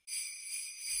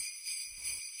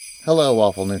Hello,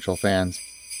 Waffle Neutral fans.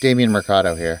 Damien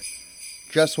Mercado here.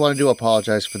 Just wanted to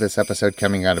apologize for this episode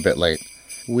coming out a bit late.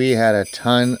 We had a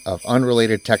ton of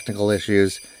unrelated technical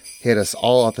issues hit us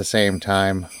all at the same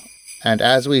time, and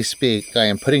as we speak, I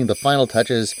am putting the final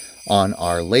touches on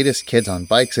our latest Kids on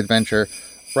Bikes adventure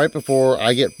right before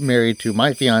I get married to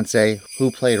my fiancé, who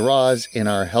played Roz in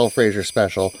our Hellfraiser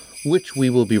special, which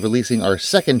we will be releasing our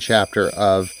second chapter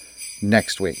of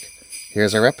next week.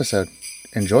 Here's our episode.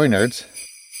 Enjoy, nerds.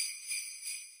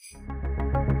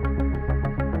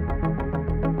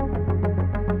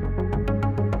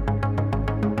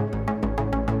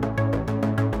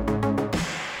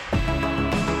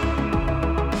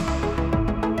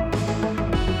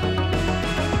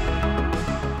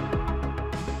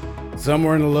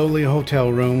 Somewhere in a lowly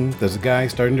hotel room, there's a guy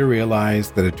starting to realize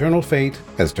that eternal fate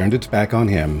has turned its back on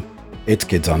him. It's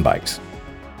Kids on Bikes.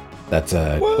 That's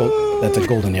a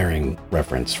Golden Earring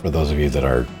reference for those of you that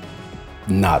are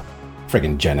not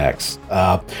friggin' Gen X.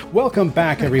 Welcome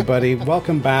back, everybody.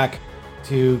 Welcome back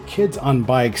to Kids on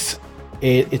Bikes.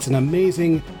 It's an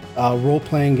amazing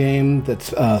role-playing game that's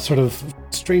sort of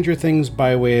Stranger Things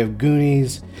by way of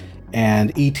Goonies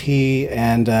and E.T.,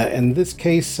 and in this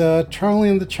case, Charlie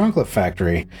and the Chocolate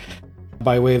Factory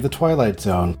by way of the Twilight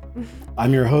Zone.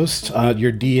 I'm your host,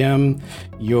 your DM,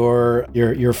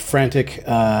 your frantic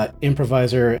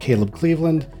improviser, Caleb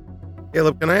Cleveland.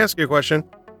 Caleb, can I ask you a question?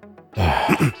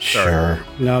 Sure.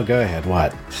 No, go ahead.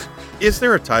 What? Is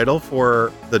there a title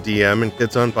for the DM in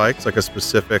Kids on Bikes, like a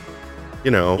specific,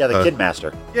 Yeah, the Kid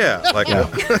Master. Yeah, like Yeah.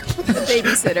 The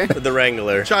babysitter. The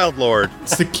Wrangler. Child Lord.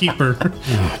 It's the keeper.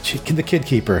 The Kid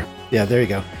Keeper. Yeah, there you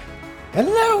go.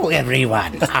 Hello,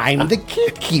 everyone. I'm the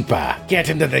Kid Keeper. Get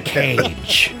into the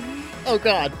cage. Oh,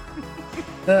 God.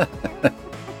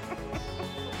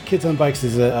 Kids on Bikes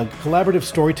is a collaborative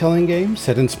storytelling game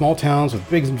set in small towns with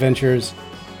big adventures,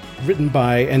 written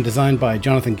by and designed by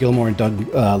Jonathan Gilmour and Doug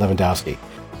Lewandowski.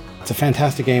 It's a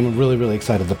fantastic game. I'm really, really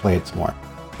excited to play it some more.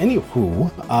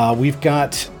 Anywho, we've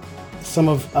got some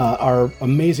of our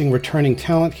amazing returning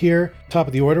talent here. Top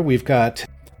of the order, we've got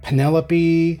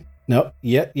Penelope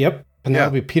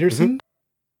Penelope Peterson.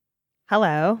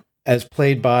 Hello. As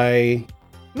played by...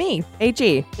 Me,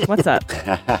 AG. What's up?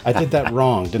 I did that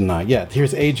wrong, didn't I? Yeah,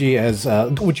 here's AG as...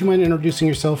 would you mind introducing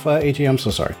yourself, AG? I'm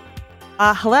so sorry.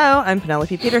 Hello, I'm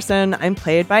Penelope Peterson. I'm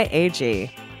played by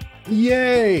AG.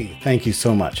 Yay! Thank you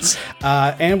so much.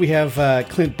 And we have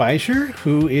Clint Beischer,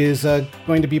 who is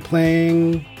going to be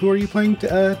playing... Who are you playing,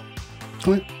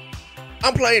 Clint?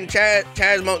 I'm playing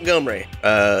Chaz Montgomery.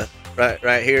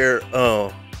 Right here.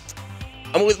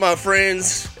 I'm with my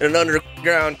friends in an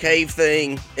underground cave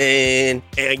thing, and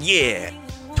yeah,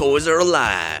 toys are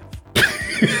alive.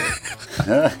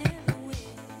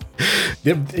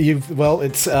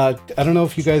 It's I don't know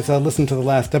if you guys listened to the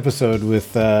last episode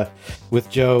with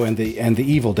Joe and the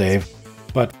evil Dave,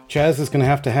 but Chaz is going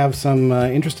to have some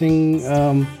interesting.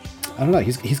 I don't know.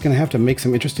 He's going to have to make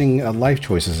some interesting life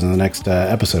choices in the next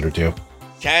episode or two.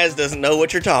 Chaz doesn't know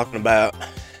what you're talking about.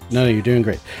 No, you're doing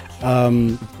great.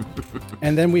 And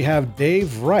then we have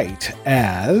Dave Wright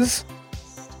as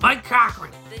Mike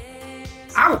Cochran.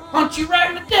 I will punch you right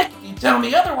in the dick if you tell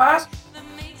me otherwise.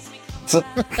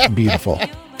 beautiful.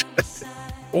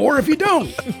 Or if you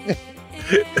don't.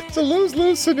 It's a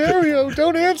lose-lose scenario.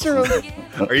 Don't answer him.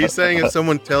 Are you saying if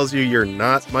someone tells you you're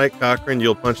not Mike Cochran,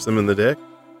 you'll punch them in the dick?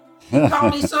 Call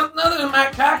me something other than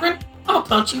Mike Cochran, I'm gonna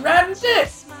punch you right in the dick.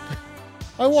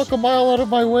 I walk a mile out of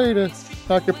my way to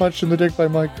not get punched in the dick by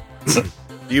Mike. Do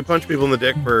you punch people in the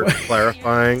dick for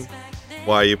clarifying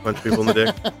why you punch people in the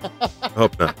dick? I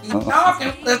hope not. Keep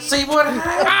talking, let's see what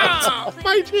happens.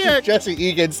 My dick! Jesse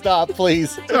Egan, stop,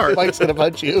 please. Sorry. Mike's gonna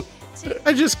punch you.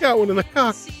 I just got one in the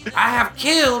cock. I have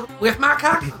killed with my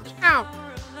cockroach. Ow.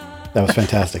 That was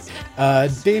fantastic.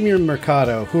 Damien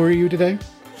Mercado, who are you today?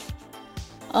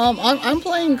 I'm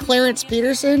playing Clarence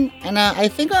Peterson, and I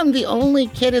think I'm the only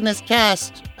kid in this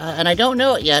cast, and I don't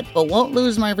know it yet, but won't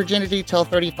lose my virginity till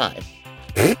 35.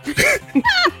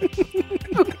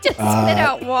 Just spit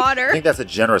out water. I think that's a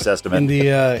generous estimate. In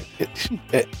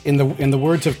the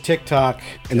words of TikTok,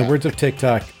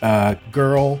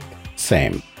 girl,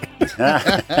 same.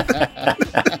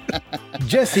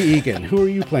 Jesse Egan, who are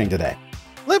you playing today?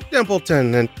 Lip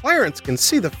Dimpleton and Clarence can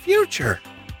see the future.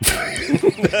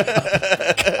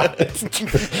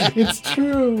 It's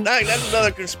true. Dang, that's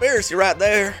another conspiracy right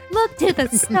there. Look to the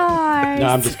stars. No,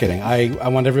 I'm just kidding. I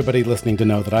want everybody listening to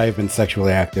know that I have been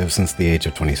sexually active since the age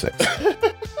of 26.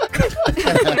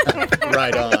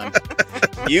 Right on.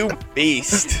 You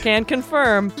beast. Can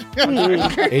confirm.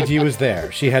 AG was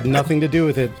there. She had nothing to do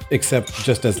with it except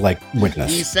just as, like, He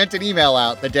witness. sent an email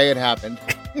out the day it happened.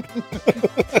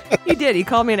 He did. He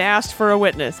called me and asked for a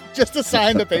witness. Just to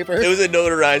sign the paper. It was a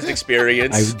notarized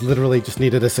experience. I literally just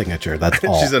needed a signature. That's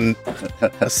all. She's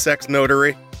a sex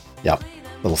notary. Yep.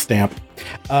 Little stamp.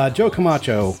 Joe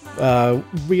Camacho,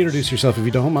 reintroduce yourself if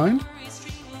you don't mind.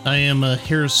 I am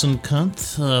Harrison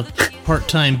Kunth,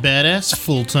 part-time badass,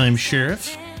 full-time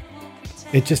sheriff.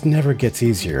 It just never gets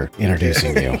easier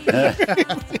introducing you.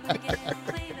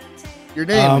 Your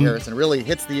name, Harrison, really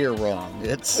hits the ear wrong.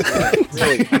 It's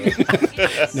really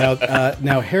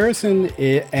Now Harrison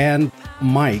and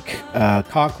Mike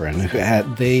Cochran, who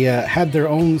had their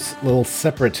own little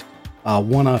separate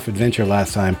one-off adventure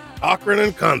last time. Cochran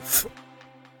and Kunth.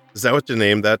 Is that what you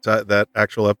named that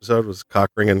actual episode? Was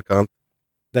Cochran and Kunth?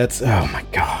 That's, oh my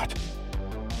God.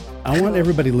 I want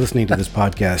everybody listening to this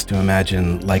podcast to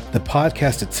imagine like the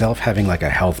podcast itself having like a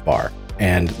health bar.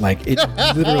 And like it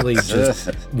literally just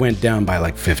went down by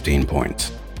like 15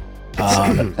 points.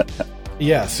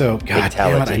 Yeah, so God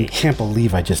damn it, I can't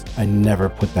believe I never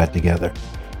put that together.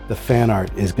 The fan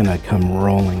art is gonna come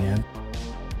rolling in.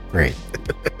 Great.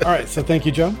 All right, so thank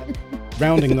you, Joe.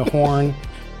 Rounding the horn.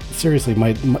 Seriously,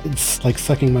 it's like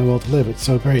sucking my will to live. It's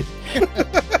so great.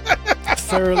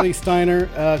 Sarah Lee Steiner,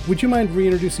 would you mind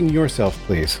reintroducing yourself,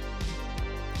 please?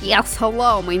 Yes,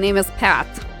 hello, my name is Pat.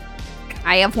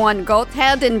 I have won goat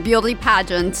head in beauty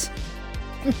pageant.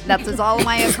 That is all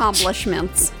my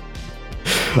accomplishments.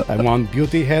 I won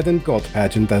beauty head and goat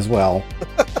pageant as well.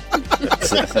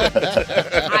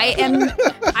 I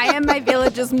am my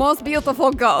village's most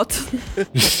beautiful goat.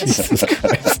 Jesus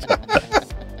Christ.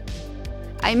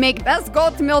 I make best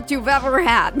goat milk you've ever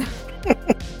had.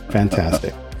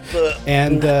 Fantastic.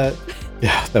 And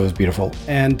yeah, that was beautiful.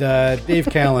 And Dave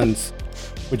Callens,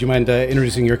 would you mind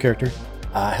introducing your character?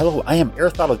 Hello, I am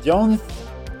Aristotle Jones.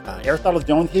 Aristotle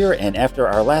Jones here, and after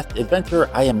our last adventure,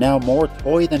 I am now more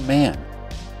toy than man.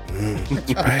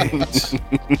 That's right.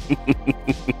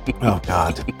 Oh,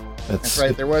 God. That's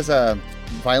right. There was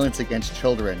violence against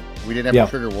children. We didn't have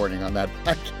a trigger warning on that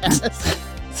podcast.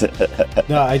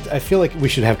 No, I feel like we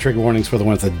should have trigger warnings for the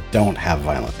ones that don't have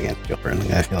violence against children.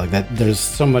 I feel like that there's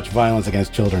so much violence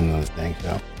against children in this thing.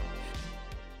 So,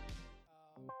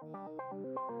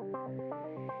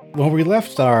 when we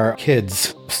left our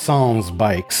kids' Sans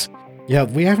bikes, yeah,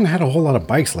 we haven't had a whole lot of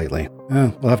bikes lately.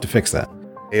 We'll have to fix that.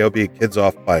 AOB kids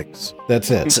off bikes.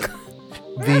 That's it.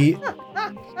 That's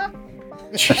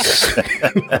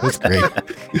great.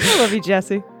 I love you,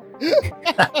 Jesse.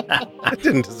 I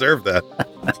didn't deserve that.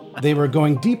 They were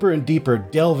going deeper and deeper,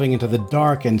 delving into the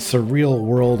dark and surreal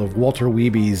world of Walter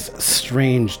Weeby's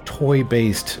strange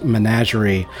toy-based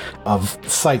menagerie of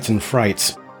sights and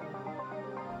frights.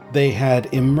 They had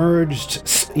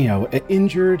emerged,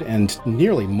 injured and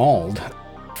nearly mauled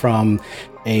from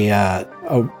a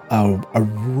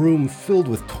room filled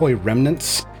with toy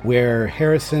remnants, where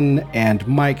Harrison and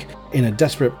Mike, in a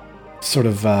desperate sort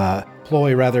of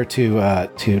ploy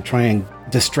to try and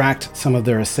distract some of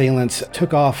their assailants,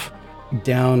 took off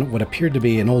down what appeared to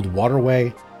be an old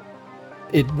waterway.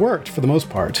 It worked for the most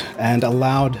part and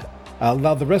allowed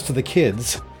the rest of the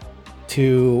kids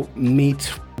to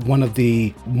meet one of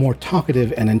the more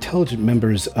talkative and intelligent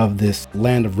members of this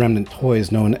land of remnant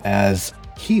toys known as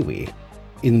Kiwi,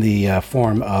 in the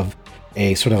form of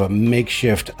a sort of a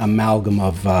makeshift amalgam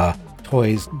of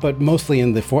toys, but mostly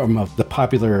in the form of the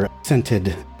popular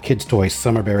scented kids' toy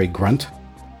Summerberry Grunt.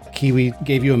 Kiwi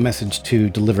gave you a message to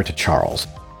deliver to Charles,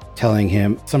 telling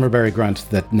him Summerberry Grunt,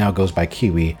 that now goes by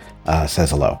Kiwi, says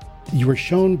hello. You were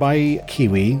shown by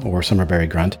Kiwi, or Summerberry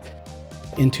Grunt,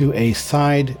 into a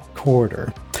side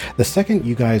corridor. The second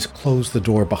you guys close the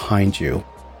door behind you,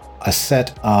 a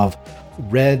set of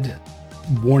red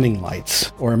warning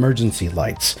lights or emergency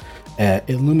lights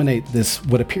illuminate this,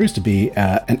 what appears to be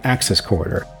an access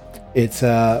corridor. It's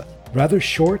rather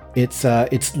short. It's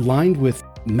lined with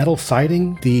metal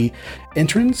siding. The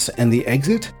entrance and the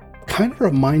exit kind of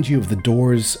remind you of the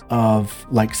doors of,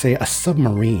 like, say, a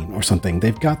submarine or something.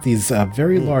 They've got these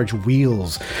very large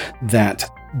wheels that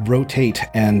rotate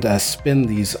and spin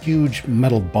these huge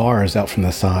metal bars out from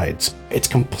the sides. It's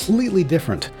completely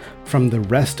different from the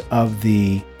rest of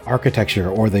the architecture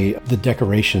or the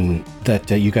decoration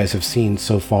that you guys have seen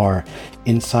so far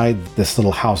inside this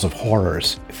little house of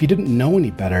horrors. If you didn't know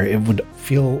any better, it would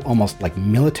feel almost like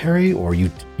military or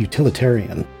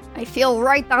utilitarian. I feel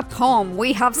right at home.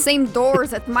 We have same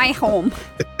doors at my home.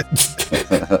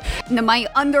 In my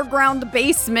underground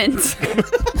basement.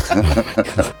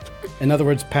 In other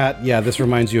words, Pat, yeah, this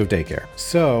reminds you of daycare.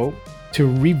 So, to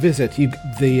revisit,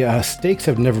 the stakes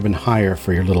have never been higher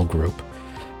for your little group.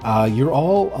 You're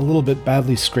all a little bit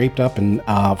badly scraped up and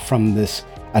from this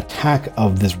attack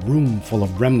of this room full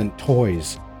of remnant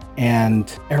toys.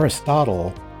 And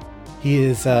Aristotle, he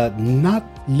is not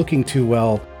looking too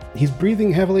well. He's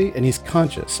breathing heavily and he's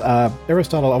conscious.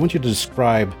 Aristotle, I want you to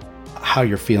describe how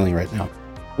you're feeling right now.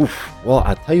 Oof. Well,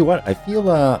 I'll tell you what. I feel.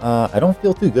 I don't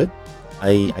feel too good.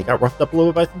 I got roughed up a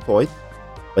little bit by some toys,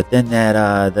 but then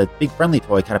that big friendly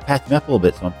toy kind of patched me up a little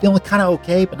bit, so I'm feeling kind of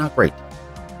okay, but not great.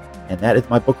 And that is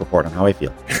my book report on how I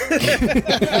feel.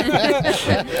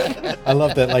 I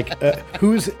love that. Like,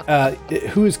 who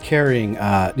is carrying?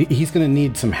 He's going to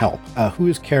need some help. Who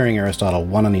is carrying Aristotle?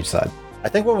 One on each side. I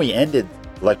think when we ended,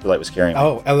 Electrolyte was carrying me.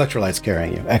 Oh, Electrolyte's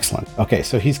carrying you. Excellent. Okay,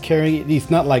 so he's carrying. He's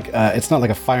not like it's not like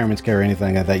a fireman's carry or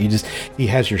anything like that. He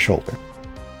has your shoulder.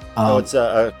 It's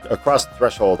across the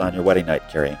threshold on your wedding night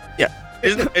carrying. Yeah.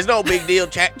 It's no big deal.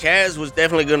 Chaz was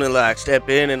definitely going to like step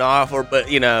in and offer, but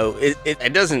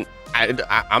it doesn't.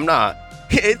 I'm not.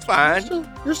 It's fine.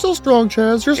 You're still strong,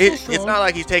 Chaz. You're still strong. It's not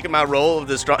like he's taking my role of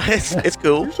the strong. It's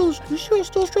cool. You're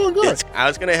still strong guy. I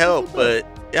was going to help, but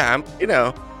yeah,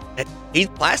 he's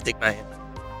plastic, man.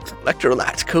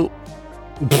 Electrolyte's cool.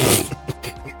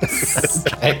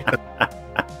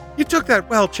 You took that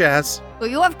well, Chaz. Do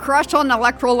you have crush on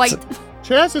Electrolyte?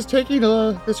 Chaz is taking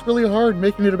this really hard,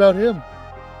 making it about him.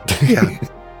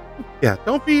 Yeah.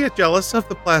 Don't be jealous of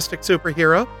the plastic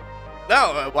superhero.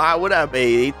 No, why would I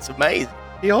be? It's amazing.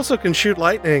 He also can shoot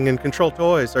lightning and control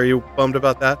toys. Are you bummed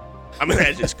about that? I mean,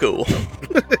 that's just cool.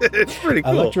 It's pretty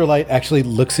cool. Electrolyte actually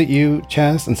looks at you,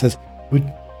 Chaz, and says,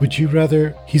 "Would you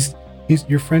rather?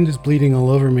 Your friend is bleeding all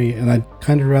over me, and I'd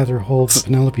kind of rather hold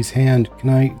Penelope's hand. Can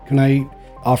I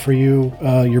offer you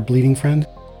your bleeding friend?"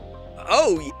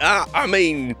 Oh, I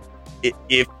mean,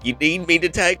 if you need me to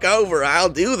take over, I'll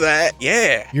do that.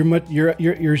 Yeah.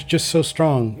 You're just so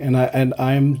strong, and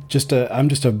I'm just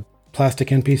a plastic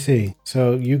NPC.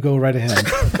 So you go right ahead.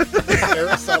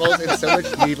 Aristotle's in so much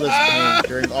needless pain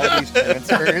during all these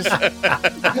transfers.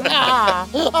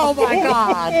 Oh my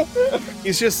god.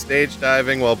 He's just stage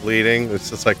diving while bleeding. It's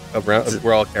just like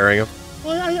we're all carrying him.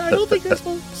 I don't think you're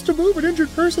supposed to move an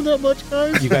injured person that much,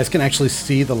 guys. You guys can actually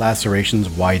see the lacerations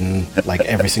widen like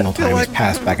every single time he's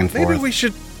passed back and forth. Maybe we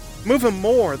should move him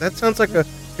more. That sounds like a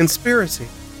conspiracy.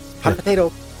 Hot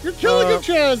potato. You're killing him,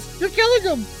 Chaz. You're killing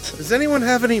him. Does anyone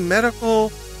have any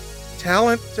medical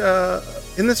talent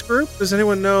in this group? Does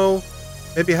anyone know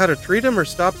maybe how to treat him or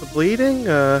stop the bleeding?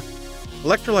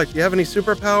 Electrolyte, do you have any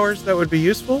superpowers that would be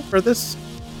useful for this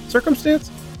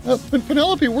circumstance?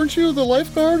 Penelope, weren't you the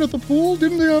lifeguard at the pool?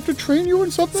 Didn't they have to train you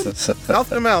in something? Mouth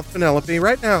to mouth, Penelope,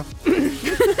 right now.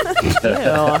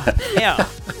 Yeah,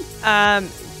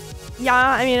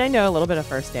 I mean, I know a little bit of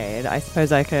first aid. I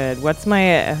suppose I could. What's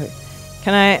my...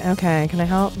 Can I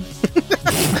help?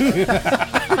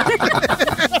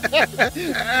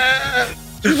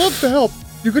 She loves to help.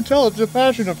 You could tell it's a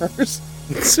passion of hers.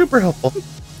 It's super helpful.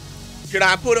 Should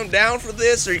I put him down for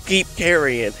this or keep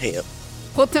carrying him?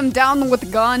 Put him down with a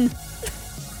gun.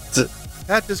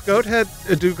 Pat, do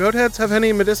goat heads have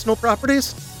any medicinal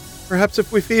properties? Perhaps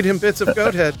if we feed him bits of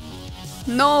goat head.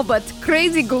 No, but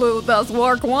crazy glue does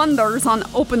work wonders on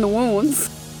open wounds.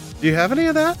 Do you have any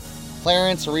of that?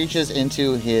 Clarence reaches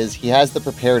into he has the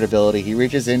prepared ability. He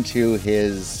reaches into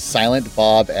his Silent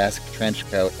Bob-esque trench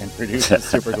coat and produces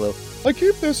super glue. I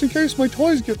keep this in case my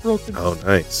toys get broken. Oh,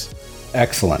 nice.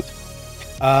 Excellent.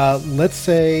 Let's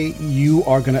say you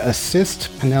are going to assist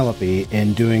Penelope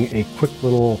in doing a quick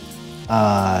little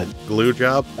glue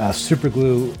job. Super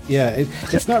glue. Yeah,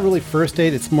 it's not really first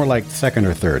aid. It's more like second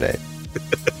or third aid.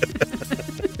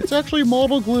 It's actually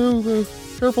model glue.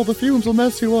 Careful, the fumes will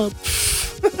mess you up.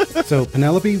 So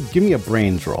Penelope, give me a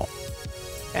brains roll.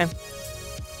 Okay.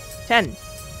 10.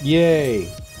 Yay.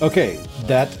 Okay,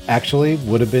 that actually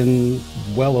would have been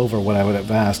well over what I would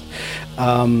have asked.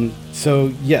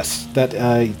 So yes, that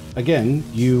again,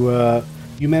 you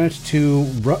managed to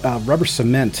rubber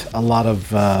cement a lot of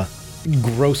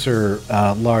grosser,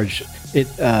 large.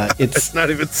 It's not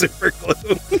even super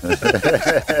glue.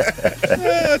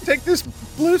 Take this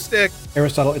glue stick.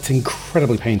 Aristotle, it's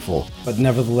incredibly painful, but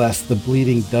nevertheless, the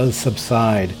bleeding does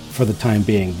subside for the time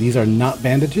being. These are not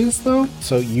bandages, though,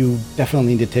 so you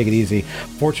definitely need to take it easy.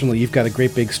 Fortunately, you've got a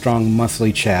great big, strong,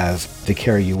 muscly Chaz to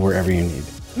carry you wherever you need.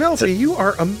 Penelope, you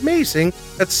are amazing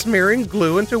at smearing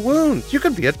glue into wounds. You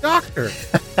could be a doctor.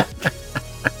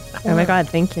 Oh my god,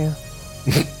 thank you.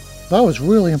 That was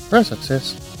really impressive,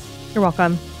 sis. You're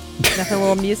welcome. Nothing a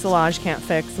little mucilage can't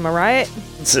fix, am I right?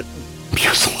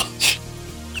 Mucilage.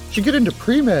 You should get into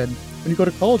pre-med when you go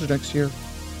to college next year.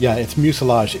 Yeah, it's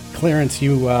mucilage. Clarence,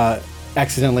 you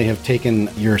accidentally have taken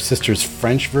your sister's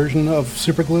French version of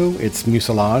super glue. It's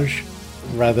mucilage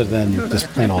rather than just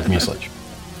plain old mucilage.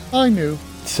 I knew.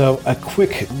 So a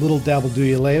quick little dabble do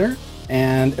you later,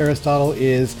 and Aristotle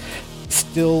is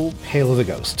still pale as a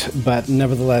ghost, but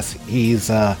nevertheless, he's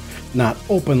not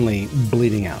openly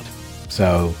bleeding out.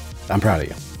 So I'm proud of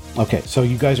you. Okay, so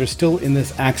you guys are still in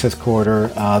this access corridor.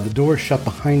 The door is shut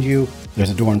behind you. There's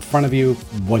a door in front of you.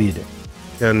 What do you do?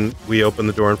 Can we open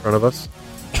the door in front of us?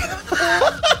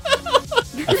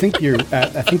 I think you're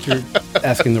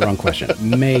asking the wrong question.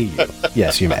 May you?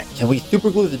 Yes, you may. Can we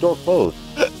super glue the door closed?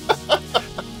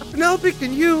 Penelope,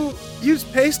 can you use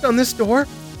paste on this door?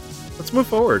 Let's move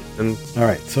forward. And All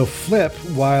right, so Flip,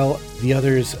 while the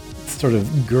others sort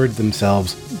of gird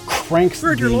themselves, cranks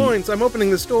gird your loins. I'm opening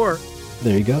this door.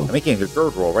 There you go. I'm making a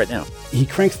gird roll right now. He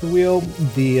cranks the wheel.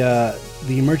 The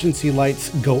emergency lights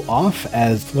go off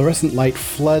as fluorescent light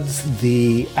floods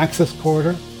the access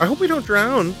corridor, I hope we don't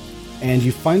drown. and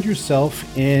you find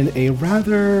yourself in a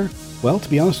rather, well, to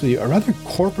be honest with you, a rather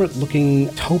corporate-looking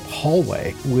taupe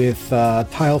hallway with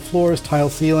tile floors, tile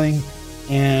ceiling,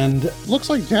 and Looks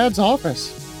like Dad's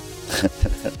office.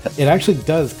 it actually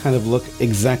does kind of look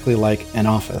exactly like an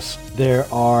office. There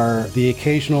are the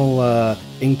occasional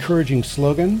encouraging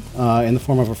slogan in the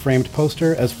form of a framed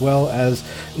poster, as well as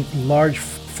large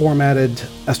formatted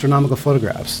astronomical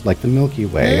photographs like the Milky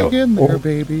Way. Hang in there,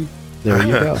 baby. There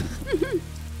you go.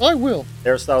 I will.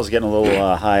 Aristotle's getting a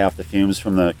little high off the fumes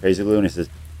from the crazy glue, and he says,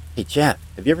 "Hey, Jeff,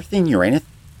 have you ever seen Uranus?"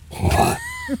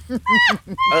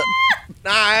 Nah,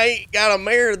 I ain't got a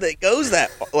mirror that goes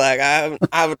that far. Like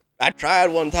I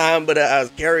tried one time, but I was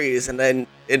curious and then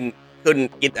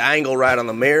couldn't get the angle right on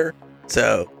the mirror.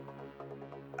 So,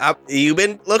 you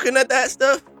been looking at that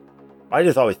stuff? I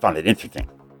just always found it interesting.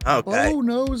 Okay. Oh,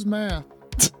 knows math.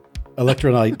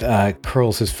 Electrolyte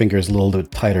curls his fingers a little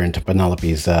bit tighter into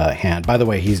Penelope's hand. By the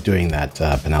way, he's doing that,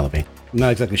 Penelope. I'm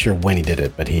not exactly sure when he did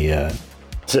it, but he...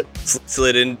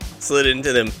 Slid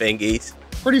into them fingies.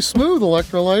 Pretty smooth,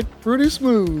 Electrolyte. Pretty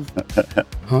smooth.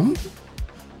 Huh?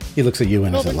 He looks at you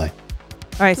innocently.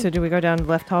 All right, so do we go down the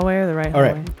left hallway or the right All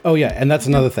hallway? right. Oh, yeah, and that's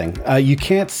another thing. You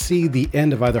can't see the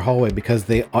end of either hallway because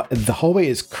the hallway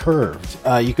is curved.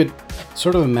 You could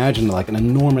sort of imagine like an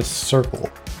enormous circle,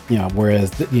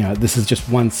 whereas this is just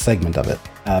one segment of it.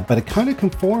 But it kind of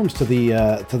conforms to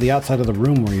the outside of the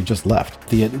room where you just left,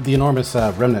 the enormous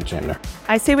remnant chamber.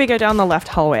 I say we go down the left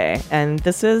hallway, and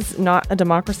this is not a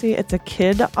democracy, it's a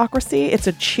kidocracy, it's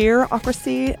a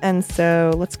cheerocracy, and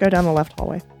so let's go down the left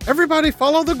hallway. Everybody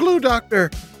follow the glue doctor.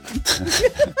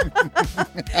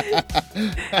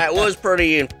 That was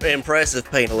pretty impressive,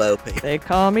 Penelope. They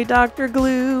call me Dr.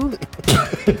 Glue.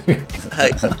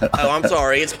 Hey, I'm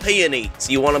sorry, it's peonies.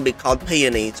 You want to be called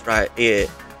peonies, right? Yeah.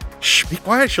 Shh, be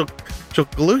quiet. She'll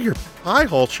glue your pie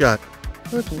hole shut.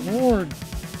 Good Lord.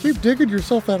 Keep digging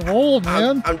yourself that hole,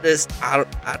 man.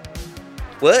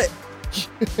 What?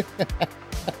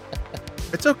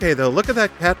 It's okay, though. Look at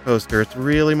that cat poster. It's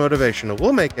really motivational.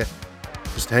 We'll make it.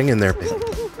 Just hang in there, baby.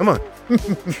 Come on.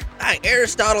 Hey,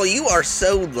 Aristotle, you are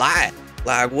so light.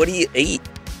 Like, what do you eat?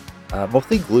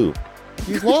 Mostly glue.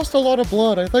 He's lost a lot of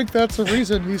blood. I think that's the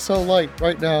reason he's so light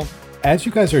right now. As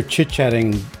you guys are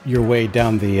chit-chatting your way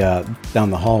down the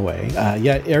hallway,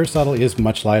 Aristotle is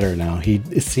much lighter now.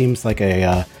 It seems like he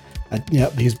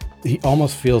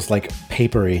almost feels like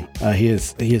papery. He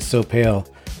is so pale.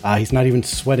 He's not even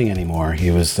sweating anymore.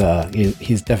 He's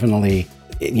definitely,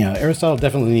 Aristotle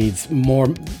definitely needs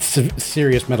more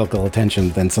serious medical attention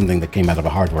than something that came out of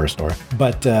a hardware store.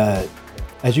 But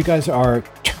as you guys are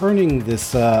turning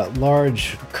this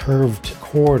large curved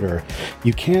corridor,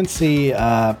 you can see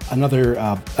a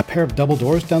pair of double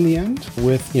doors down the end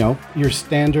with, your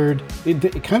standard.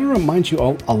 It kind of reminds you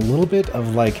a little bit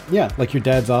of like your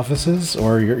dad's offices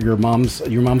or your mom's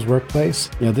workplace.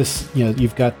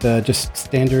 You've got just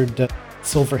standard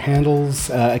silver handles,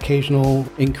 occasional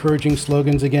encouraging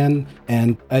slogans again.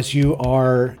 And as you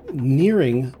are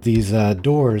nearing these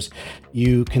doors,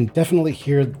 you can definitely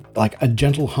hear like a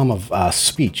gentle hum of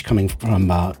speech coming from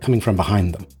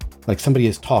behind them. Like somebody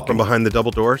is talking. From behind the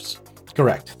double doors?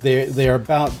 Correct. They're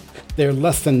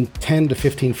less than 10 to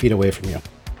 15 feet away from you.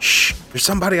 Shh, there's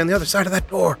somebody on the other side of that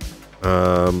door.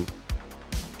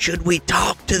 Should we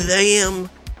talk to them?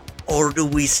 Or do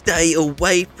we stay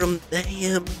away from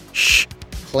them? Shh.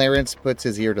 Clarence puts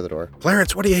his ear to the door.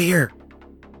 Clarence, what do you hear?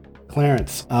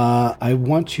 Clarence, I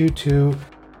want you to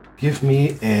give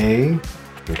me a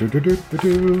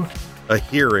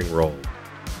hearing roll.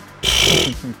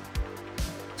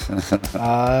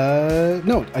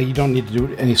 No, you don't need to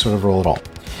do any sort of roll at all.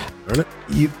 Darn it.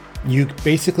 You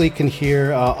basically can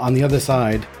hear on the other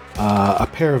side a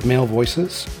pair of male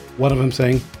voices. One of them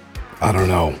saying, I don't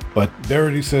know, but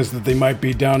Verity says that they might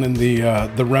be down in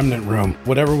the remnant room.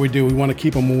 Whatever we do, we want to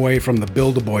keep them away from the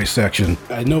Build-A-Boy section.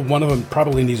 I know one of them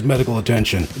probably needs medical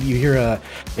attention. You hear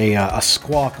a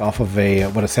squawk off of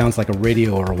what it sounds like a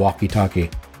radio or a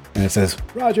walkie-talkie, and it says,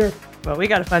 "Roger." Well, we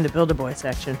got to find the Build-A-Boy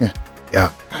section.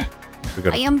 Yeah.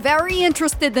 I am very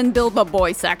interested in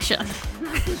Build-A-Boy section.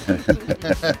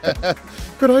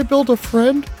 Could I build a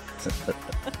friend?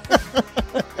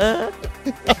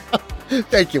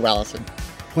 Thank you, Allison.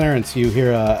 Clarence, you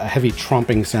hear a heavy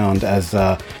tromping sound as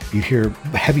you hear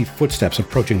heavy footsteps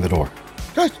approaching the door.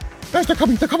 Guys, they're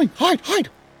coming. Hide.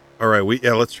 All right,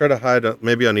 let's try to hide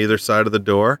maybe on either side of the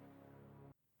door.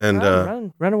 And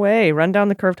run away. Run down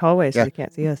the curved hallway so you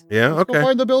can't see us. Yeah, Let's okay. go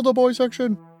find the Build-A-Boy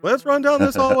section. Let's run down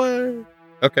this hallway.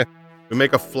 Okay. We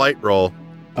make a flight roll.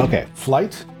 Okay,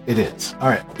 flight it is. All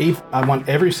right, I want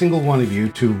every single one of you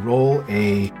to roll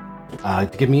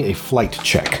to give me a flight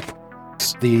check.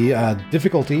 The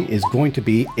difficulty is going to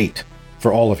be 8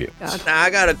 for all of you. Now, I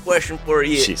got a question for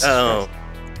you.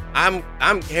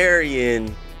 I'm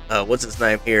carrying what's his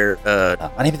name here?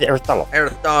 My name is Aristotle.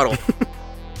 Aristotle.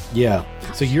 Yeah,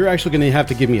 so you're actually going to have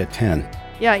to give me a 10.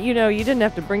 Yeah, you didn't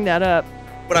have to bring that up.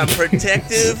 But I'm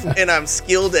protective and I'm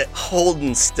skilled at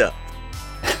holding stuff.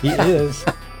 He is.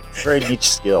 Very niche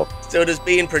skill. So does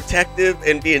being protective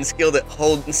and being skilled at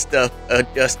holding stuff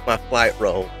adjust my flight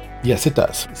roll? Yes, it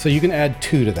does. So you can add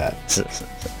 2 to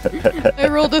that. I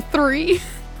rolled a 3.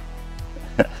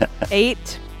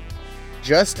 8.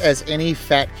 Just as any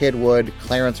fat kid would,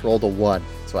 Clarence rolled a 1.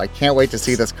 So I can't wait to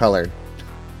see this colored.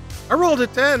 I rolled a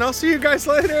 10. I'll see you guys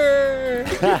later.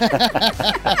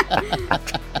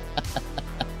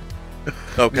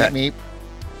 Okay. Meep.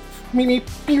 Meep,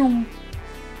 meep.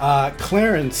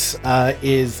 Clarence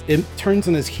turns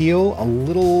on his heel a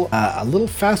little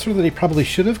faster than he probably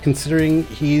should have, considering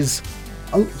he's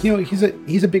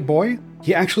a big boy.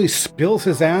 He actually spills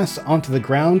his ass onto the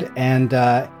ground and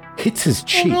hits his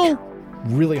cheek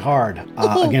really hard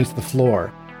against the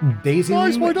floor, dazing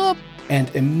Guys, wait up!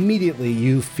 And immediately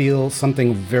you feel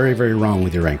something very, very wrong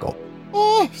with your ankle.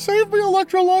 Oh, save me,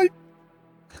 electrolyte!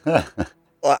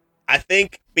 Well, I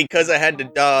think because I had to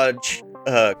dodge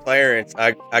Clarence,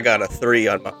 I got a 3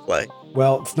 on my play.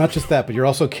 Well, it's not just that, but you're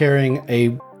also carrying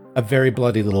a very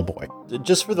bloody little boy.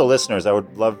 Just for the listeners, I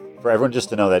would love for everyone just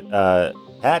to know that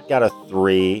Pat got a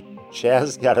 3,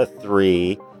 Chaz got a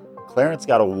 3, Clarence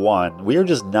got a 1. We are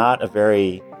just not a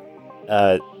very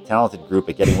talented group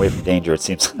at getting away from danger, it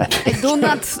seems like.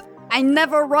 I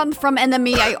never run from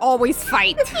enemy, I always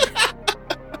fight.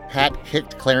 Pat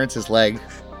kicked Clarence's leg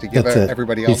to give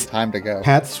everybody else time to go.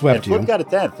 Pat swept Flip got a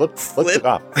 10. Flip took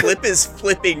off. Flip is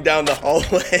flipping down the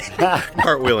hallway.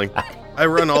 Cartwheeling. I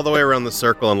run all the way around the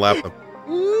circle and lap them.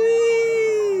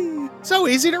 So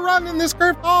easy to run in this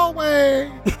curved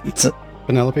hallway.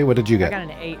 Penelope, what did you I get? got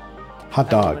an 8. Hot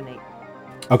dog. An 8.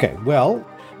 Okay, well,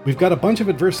 we've got a bunch of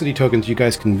adversity tokens you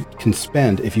guys can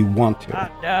spend if you want to.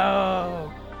 Hot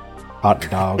dog.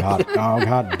 Hot dog,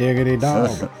 hot diggity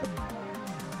dog.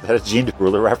 Is that a Gene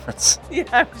DeBruler reference? Yeah,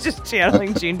 I was just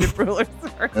channeling Gene DeBruler.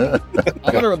 Sorry.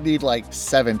 I'm gonna need like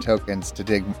 7 tokens to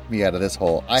dig me out of this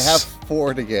hole. I have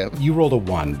 4 to give. You rolled a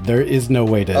 1. There is no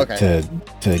way to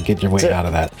get your way out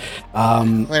of that.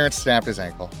 Clarence snapped his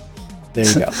ankle. There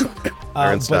you go.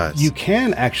 Clarence but dies. you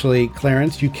can actually,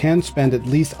 Clarence, you can spend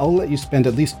I'll let you spend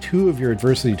at least 2 of your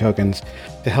adversity tokens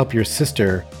to help your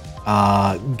sister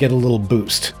get a little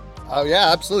boost. Oh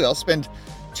yeah, absolutely. I'll spend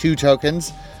 2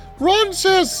 tokens. Run,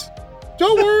 sis!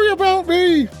 Don't worry about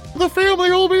me. The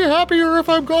family will be happier if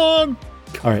I'm gone.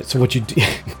 All right. So what you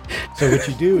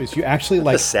do? Is you actually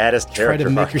The saddest try character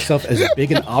to make arc. yourself as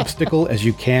big an obstacle as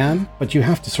you can, but you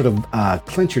have to sort of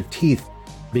clench your teeth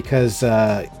because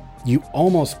you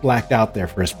almost blacked out there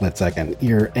for a split second.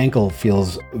 Your ankle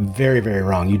feels very, very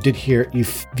wrong. You did hear you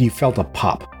felt a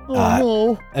pop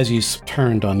No. as you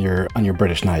turned on your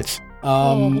British Knights.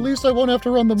 At least I won't have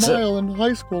to run the mile in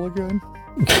high school again.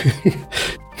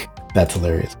 That's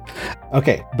hilarious.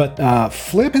 Okay, but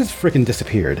Flip has freaking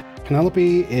disappeared.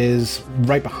 Penelope is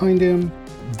right behind him.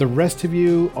 The rest of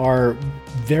you are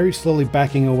very slowly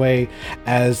backing away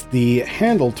as the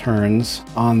handle turns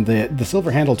on the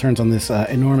silver handle turns on this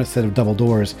enormous set of double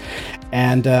doors,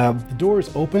 and the doors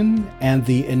open, and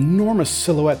the enormous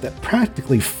silhouette that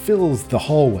practically fills the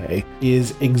hallway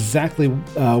is exactly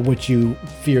what you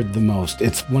feared the most.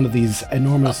 It's one of these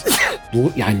enormous,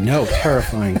 I know,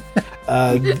 terrifying.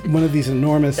 One of these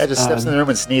enormous Guy just steps in the room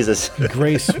and sneezes.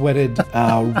 gray sweated,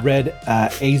 red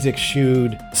ASIC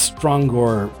shoed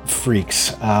Strongor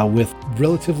freaks with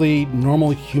relatively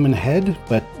normal human head,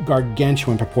 but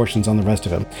gargantuan proportions on the rest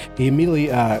of him. He immediately,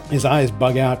 his eyes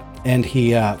bug out, and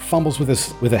he fumbles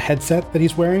with a headset that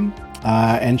he's wearing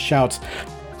and shouts.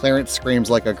 Clarence screams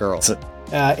like a girl.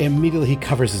 Immediately he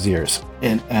covers his ears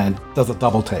and does a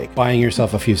double take, buying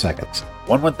yourself a few seconds.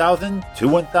 1,000,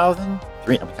 1,000,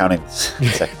 3. I'm counting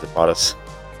seconds it bought us.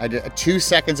 I did 2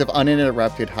 seconds of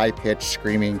uninterrupted, high-pitched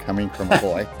screaming coming from a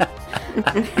boy.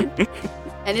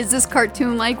 And is this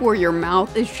cartoon like where your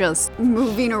mouth is just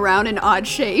moving around in odd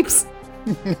shapes?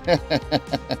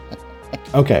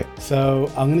 Okay, so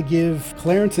I'm going to give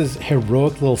Clarence's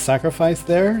heroic little sacrifice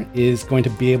there is going to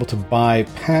be able to buy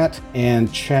Pat and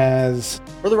Chaz.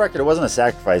 For the record, it wasn't a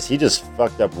sacrifice. He just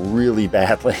fucked up really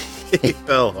badly. He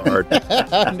fell hard.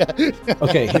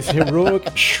 Okay, his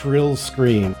heroic shrill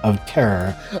scream of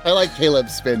terror. I like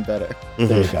Caleb's spin better.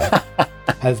 There you go.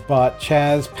 Has bought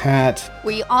Chaz, Pat,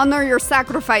 We honor your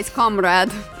sacrifice,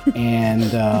 comrade. and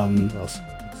what else?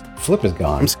 Flip is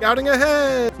gone. I'm scouting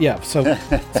ahead. Yeah, so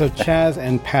Chaz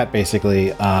and Pat basically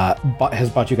has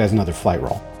bought you guys another flight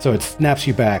roll. So it snaps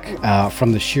you back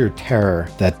from the sheer terror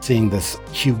that seeing this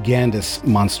humongous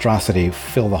monstrosity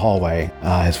fill the hallway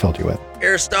has filled you with.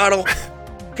 Aristotle,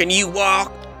 can you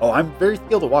walk? Oh, I'm very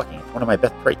skilled at walking. It's one of my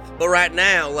best traits. But right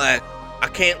now, like, I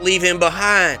can't leave him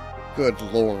behind. Good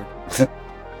lord.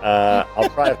 I'll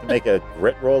probably have to make a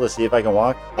grit roll to see if I can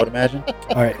walk, I would imagine.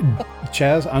 All right,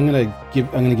 Chaz, I'm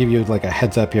gonna give you like a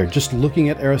heads up here. Just looking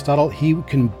at Aristotle, he's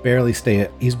barely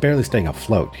staying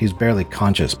afloat. He's barely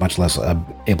conscious, much less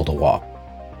able to walk.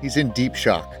 He's in deep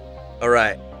shock. All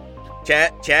right.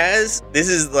 Chaz, this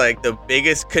is like the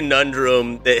biggest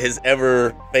conundrum that has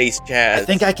ever faced Chaz. I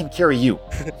think I can carry you.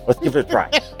 Let's give it a try.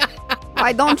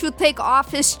 Why don't you take off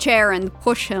his chair and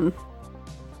push him?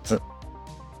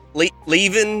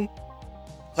 Leaving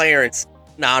Clarence,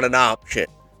 not an option.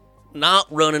 Not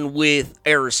running with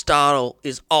Aristotle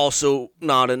is also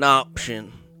not an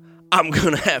option. I'm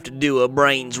gonna have to do a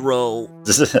brains roll.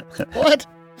 What?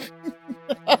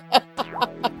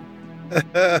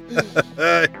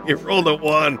 You rolled a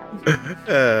 1.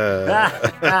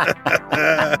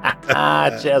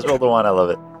 Chaz rolled a 1. I love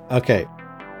it. Oh, Okay,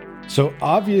 so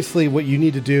obviously what you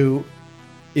need to do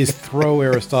is throw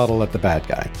Aristotle at the bad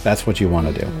guy. That's what you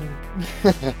want to do.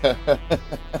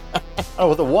 Oh,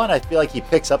 with the 1, I feel like he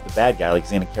picks up the bad guy, like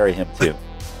he's going to carry him too.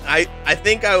 I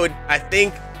think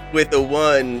with the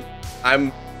 1,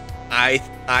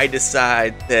 I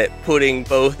decide that putting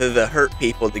both of the hurt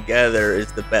people together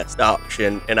is the best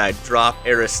option, and I drop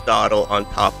Aristotle on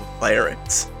top of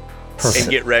Clarence. Perfect. And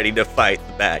get ready to fight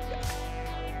the bad guy.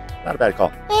 Not a bad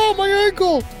call. Oh, my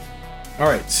ankle! All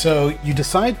right, so you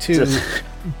decide to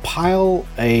pile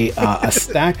a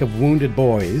stack of wounded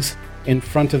boys in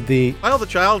front of the... Pile the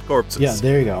child corpses. Yeah,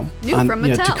 there you go. New from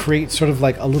Mattel. to create sort of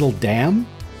like a little dam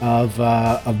of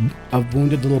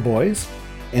wounded little boys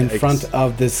in front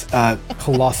of this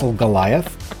colossal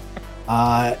Goliath.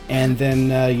 And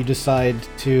then you decide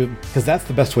to... Because that's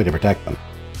the best way to protect them.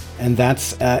 And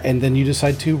then you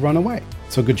decide to run away.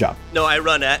 So good job. No, I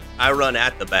run at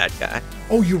the bad guy.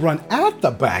 Oh, you run at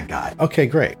the bad guy. Okay,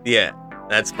 great. Yeah,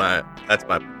 that's my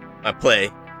play.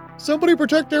 Somebody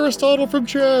protect Aristotle from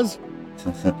Chaz.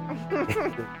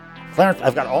 Clarence,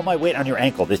 I've got all my weight on your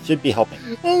ankle. This should be helping.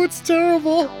 Oh, it's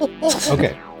terrible.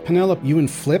 Okay. Penelope, you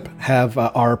and Flip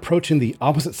are approaching the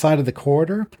opposite side of the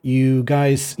corridor. You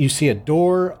see a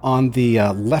door on the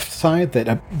left side that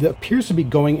appears to be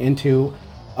going into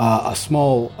a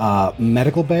small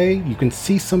medical bay. You can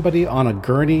see somebody on a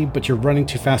gurney, but you're running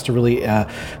too fast to really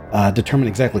determine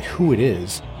exactly who it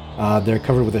is. They're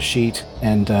covered with a sheet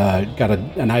and got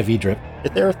an IV drip.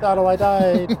 It's Aristotle, I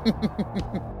died.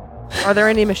 Are there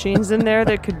any machines in there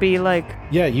that could be like...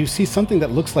 Yeah, you see something that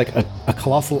looks like a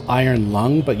colossal iron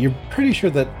lung, but you're pretty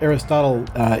sure that Aristotle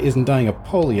isn't dying of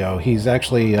polio. He's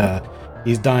actually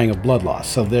he's dying of blood loss.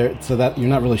 So that you're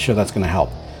not really sure that's going to help.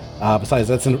 Besides,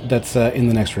 that's in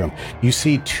the next room. You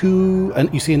see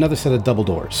another set of double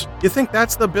doors. You think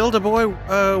that's the Build-A-Boy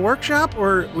workshop,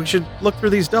 or we should look through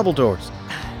these double doors?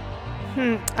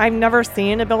 I've never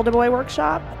seen a Build-A-Boy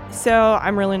workshop, so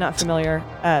I'm really not familiar.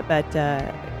 But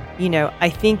I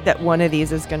think that one of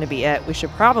these is going to be it. We should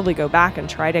probably go back and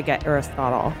try to get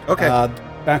Aristotle. Okay.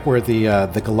 Back where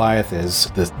the Goliath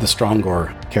is, the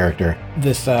Strongor character,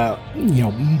 this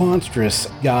monstrous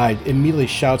guy immediately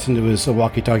shouts into his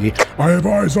walkie-talkie, I have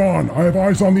eyes on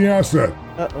the asset.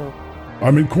 Uh-oh.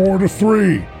 I'm in corridor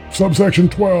 3, subsection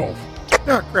 12.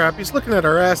 Oh, crap. He's looking at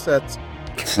our assets.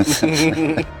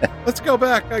 Let's go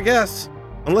back, I guess.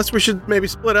 Unless we should maybe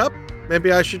split up.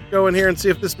 Maybe I should go in here and see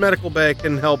if this medical bay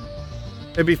can help.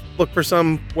 Maybe look for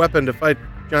some weapon to fight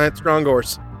giant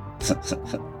Strongors.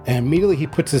 And immediately he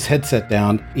puts his headset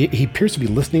down. He appears to be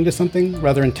listening to something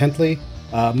rather intently.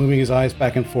 moving his eyes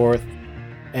back and forth.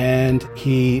 And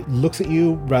he looks at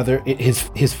you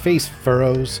his face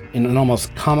furrows in an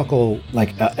almost comical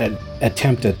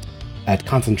attempt at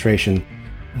concentration.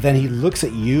 Then he looks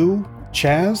at you,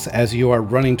 Chaz, as you are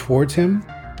running towards him.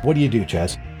 What do you do,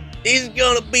 Chaz? It's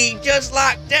gonna be just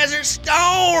like Desert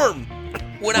Storm.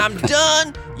 When I'm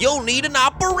done, you'll need an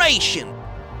operation.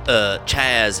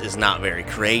 Chaz is not very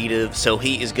creative, so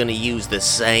he is gonna use the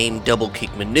same double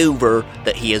kick maneuver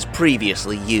that he has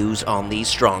previously used on these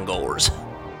Strongors.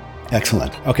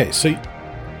 Excellent. Okay,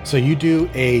 so you do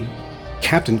a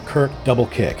Captain Kirk double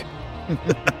kick.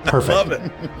 Perfect. Love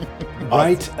it.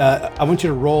 Right. I want you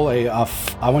to roll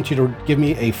I want you to give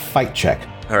me a fight check.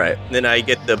 All right. Then I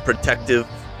get the protective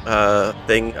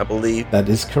thing, I believe. That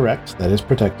is correct. That is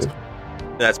protective.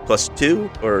 That's +2,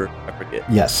 or I forget.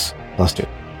 Yes, +2.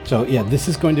 So yeah, this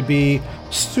is going to be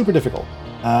super difficult.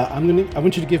 I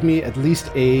want you to give me at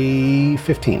least a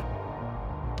 15.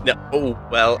 No. Oh,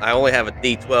 well, I only have a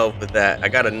D12 with that. I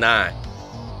got a 9.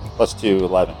 +2,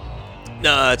 11.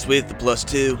 No, it's with the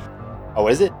 +2. Oh,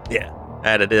 is it? Yeah,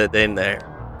 added it in there.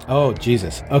 Oh,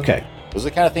 Jesus. Okay. Those are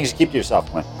the kind of things you keep to yourself,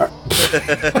 Clint.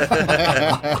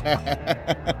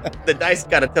 The dice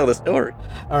got to tell the story.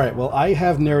 All right. Well, I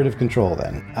have narrative control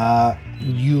then.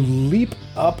 You leap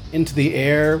up into the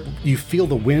air. You feel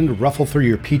the wind ruffle through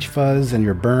your peach fuzz and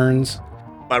your burns.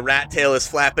 My rat tail is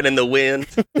flapping in the wind.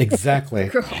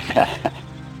 Exactly.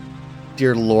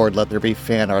 Dear Lord, let there be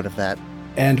fan art of that.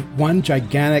 And one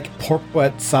gigantic pork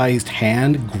butt-sized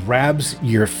hand grabs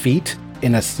your feet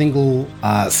in a single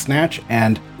snatch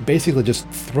and basically just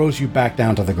throws you back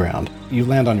down to the ground. You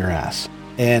land on your ass.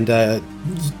 And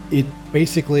it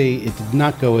did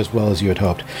not go as well as you had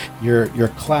hoped. Your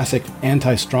classic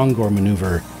anti-Strongor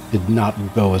maneuver did not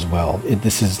go as well.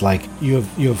 This is like you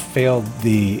have failed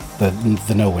the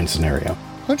no-win scenario.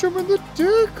 Punch him in the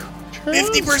dick.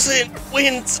 50%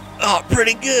 wins. Oh,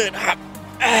 pretty good.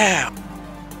 Ow.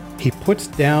 He puts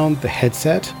down the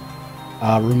headset,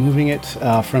 removing it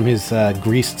from his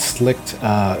greased, slicked,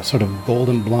 sort of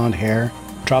golden blonde hair,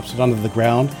 drops it onto the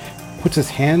ground, puts his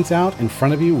hands out in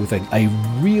front of you with a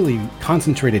really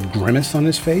concentrated grimace on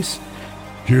his face.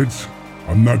 Kids,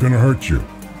 I'm not gonna hurt you,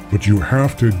 but you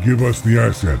have to give us the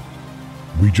asset.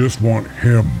 We just want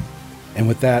him. And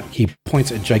with that, he points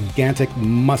a gigantic,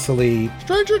 muscly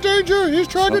Stranger danger! He's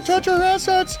trying to touch our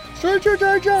assets! Stranger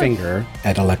danger! finger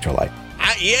at Electrolyte.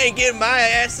 You ain't getting my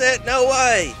asset, no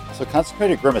way. So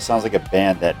Concentrated Grimace sounds like a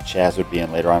band that Chaz would be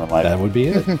in later on in life. That would be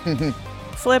it.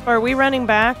 Flip, are we running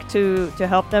back to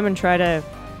help them and try to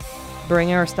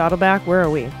bring Aristotle back? Where are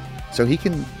we? So he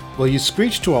can... Well, you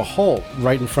screeched to a halt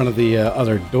right in front of the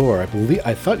other door.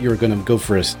 I thought you were going to go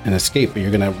for an escape, but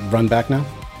you're going to run back now?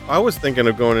 I was thinking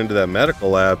of going into that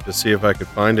medical lab to see if I could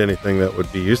find anything that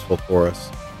would be useful for us.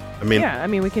 We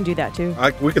can do that too.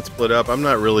 We could split up. I'm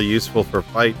not really useful for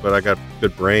fight, but I got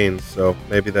good brains, so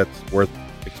maybe that's worth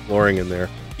exploring in there.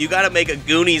 You got to make a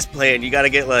Goonies plan. You got to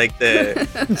get like the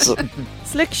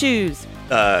slick shoes,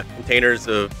 containers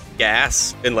of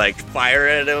gas, and like fire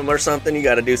at them or something. You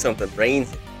got to do something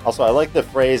brains. Also, I like the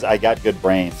phrase, I got good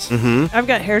brains. Mm-hmm. I've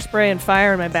got hairspray and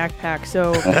fire in my backpack,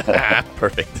 so...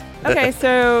 Perfect. Okay,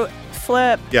 so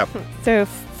Flip. Yep. So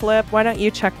Flip, why don't you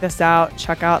check this out?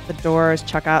 Check out the doors,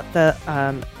 check out the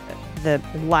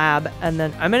lab, and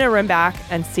then I'm going to run back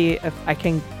and see if I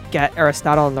can get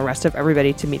Aristotle and the rest of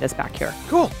everybody to meet us back here.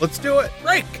 Cool, let's do it.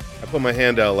 Break! I put my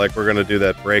hand out like we're going to do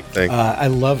that break thing. I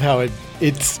love how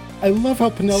I love how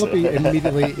Penelope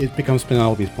immediately it becomes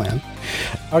Penelope's plan.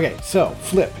 Okay, so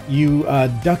Flip, you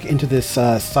duck into this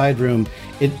side room.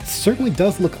 It certainly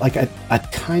does look like a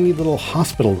tiny little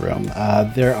hospital room.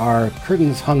 There are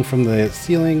curtains hung from the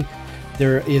ceiling.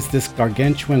 There is this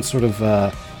gargantuan sort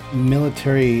of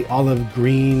military olive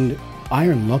green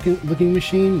iron looking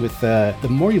machine with the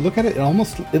more you look at it,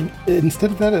 instead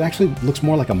of that, it actually looks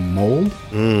more like a mold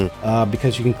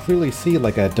because you can clearly see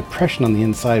like a depression on the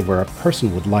inside where a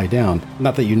person would lie down.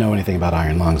 Not that you know anything about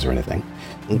iron lungs or anything,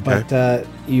 but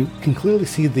you can clearly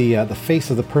see the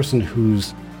face of the person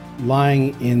who's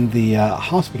lying in the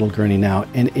hospital gurney now,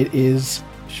 and it is,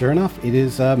 sure enough, it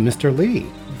is Mr.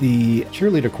 Lee, the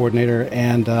cheerleader coordinator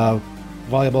and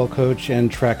volleyball coach and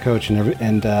track coach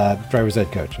and driver's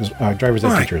ed coach, driver's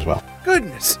ed teacher as well.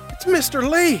 Goodness, it's Mr.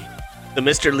 Lee. The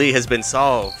Mr. Lee has been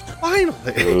solved.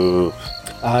 Finally.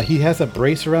 He has a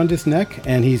brace around his neck,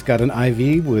 and he's got an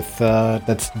IV with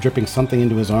that's dripping something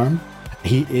into his arm.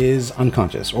 He is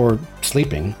unconscious or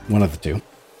sleeping, one of the two.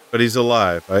 But he's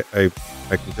alive. I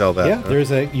can tell that.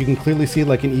 Yeah, you can clearly see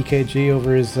like an EKG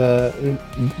over his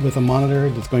with a monitor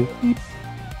that's going beep,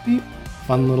 beep.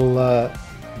 Fun little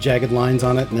jagged lines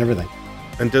on it and everything.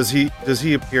 And does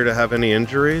he appear to have any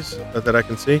injuries that I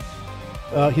can see?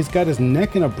 He's got his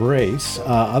neck in a brace.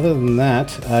 Other than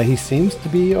that, he seems to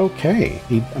be okay.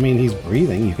 He's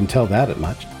breathing. You can tell that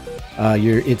much.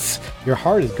 Your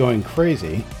heart is going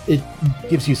crazy. It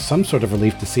gives you some sort of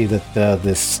relief to see that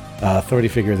this authority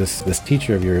figure, this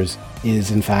teacher of yours,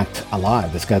 is in fact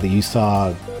alive. This guy that you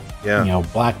saw,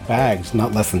 black bags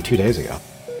not less than 2 days ago.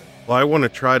 Well, I want to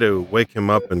try to wake him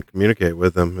up and communicate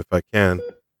with him if I can.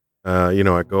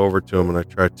 I go over to him and I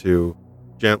try to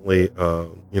gently,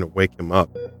 wake him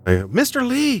up. Mr.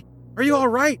 Lee, are you all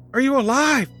right? Are you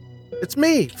alive? It's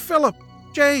me, Philip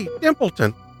J.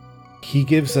 Dimpleton. He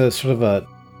gives a sort of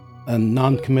a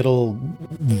non-committal,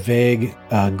 vague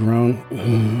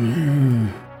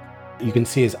groan. You can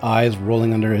see his eyes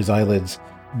rolling under his eyelids.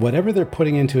 Whatever they're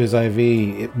putting into his IV,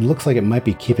 it looks like it might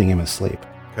be keeping him asleep.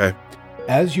 Okay.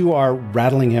 As you are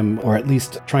rattling him, or at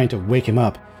least trying to wake him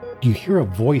up, you hear a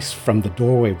voice from the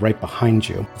doorway right behind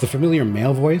you. It's a familiar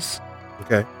male voice.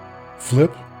 Okay.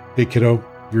 Flip, hey kiddo,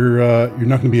 you're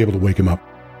not going to be able to wake him up.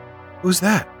 Who's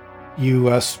that?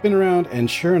 You spin around, and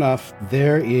sure enough,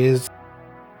 there is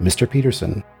Mr.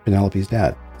 Peterson, Penelope's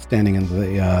dad, standing in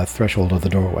the threshold of the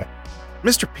doorway.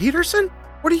 Mr. Peterson?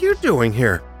 What are you doing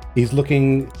here? He's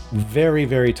looking very,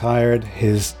 very tired.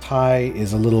 His tie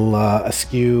is a little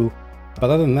askew. But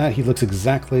other than that, he looks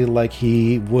exactly like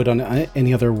he would on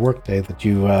any other workday that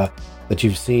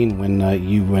you've seen when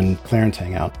you and Clarence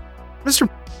hang out. Mr.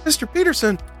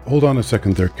 Peterson. Hold on a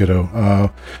second there,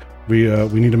 kiddo.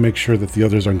 We need to make sure that the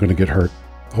others aren't going to get hurt.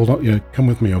 Hold on. Yeah, come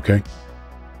with me, okay?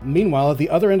 Meanwhile, at the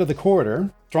other end of the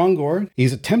corridor, Strongord,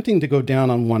 he's attempting to go down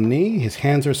on one knee. His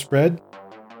hands are spread.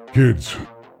 Kids,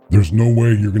 there's no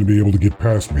way you're going to be able to get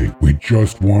past me. We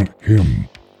just want him.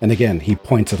 And again, he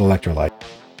points at Electrolyte.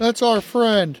 That's our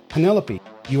friend. Penelope,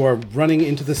 you are running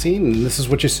into the scene, and this is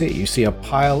what you see. You see a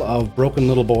pile of broken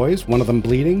little boys, one of them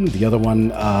bleeding, the other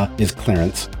one is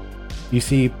Clarence. You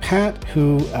see Pat,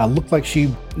 who looked like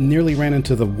she nearly ran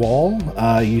into the wall.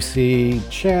 You see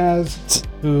Chaz,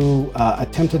 who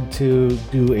attempted to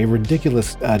do a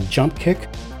ridiculous jump kick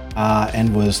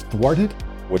and was thwarted.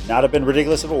 Would not have been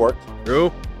ridiculous if it worked.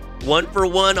 True. 1 for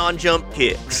 1 on jump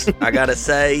kicks. I gotta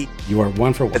say, you are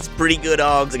 1 for 1. It's pretty good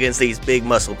odds against these big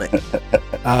muscle men.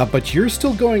 But you're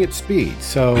still going at speed.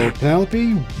 So,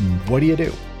 Penelope, what do you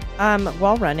do?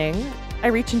 While running, I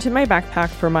reach into my backpack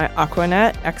for my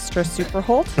Aquanet Extra Super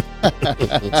Hold.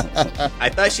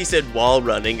 I thought she said while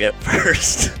running at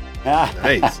first.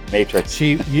 Nice. Matrix.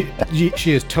 She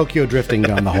is Tokyo drifting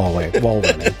down the hallway while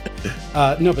running.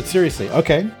 No, but seriously,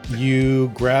 okay. You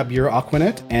grab your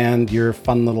Aquanet and your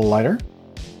fun little lighter.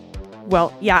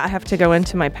 Well, yeah, I have to go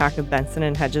into my pack of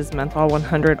Benson & Hedges Menthol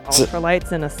 100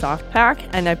 Ultralights in a soft pack,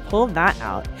 and I pull that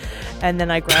out, and then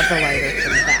I grab the lighter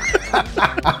from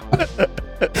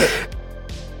that.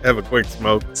 Have a quick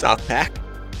smoke. Soft pack.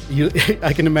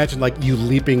 I can imagine like you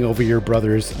leaping over your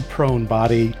brother's prone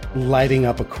body, lighting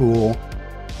up a cool.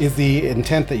 Is the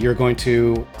intent that you're going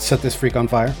to set this freak on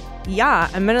fire? Yeah,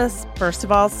 I'm going to first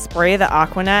of all spray the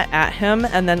Aquanet at him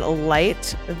and then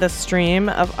light the stream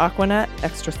of Aquanet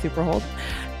Extra Super Hold.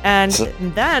 And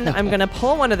then I'm going to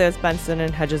pull one of those Benson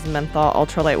 & Hedges Menthol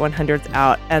Ultralight 100s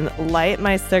out and light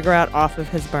my cigarette off of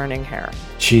his burning hair.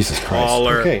 Jesus Christ.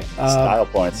 Baller. Okay. Style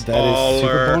points. That is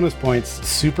super bonus points.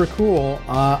 Super cool.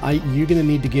 You're going to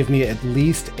need to give me at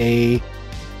least a...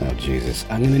 Oh, Jesus.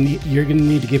 You're going to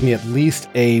need to give me at least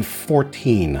a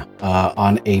 14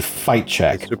 on a fight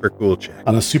check. Super cool check.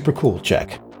 On a super cool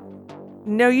check.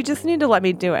 No, you just need to let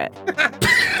me do it.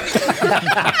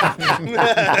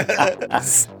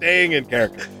 Staying in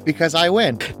character. Because I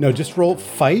win. No, just roll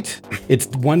fight. It's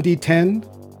 1d10.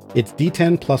 It's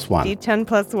d10 plus 1. D10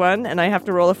 plus 1, and I have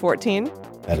to roll a 14?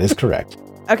 That is correct.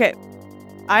 Okay.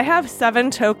 I have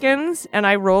 7 tokens, and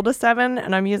I rolled a 7,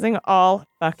 and I'm using all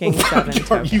fucking 7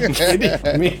 tokens. Are you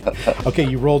kidding me? Okay,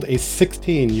 you rolled a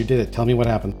 16. You did it. Tell me what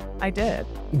happened. I did.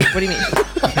 What do you mean?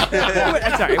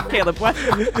 I'm sorry, Caleb, what?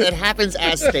 It happens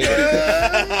as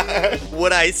stated.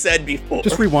 What I said before.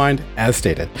 Just rewind as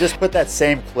stated. Just put that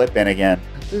same clip in again.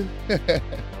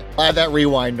 Add that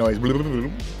rewind noise.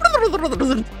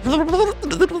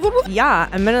 Yeah,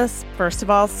 I'm going to first of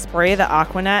all spray the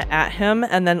Aquanet at him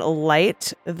and then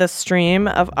light the stream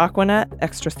of Aquanet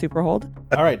Extra Super Hold.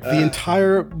 All right,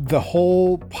 the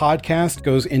whole podcast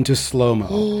goes into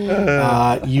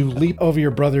slow-mo. You leap over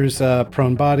your brother's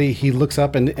prone body. He looks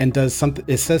up and does something.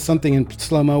 It says something in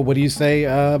slow-mo. What do you say?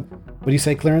 What do you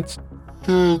say, Clarence?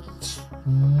 It's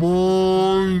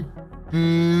my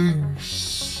big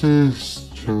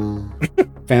sister.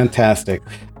 Fantastic.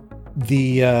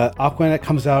 The Aquanet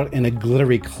comes out in a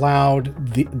glittery cloud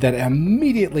that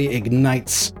immediately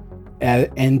ignites,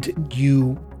 and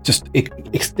you just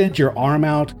extend your arm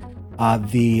out.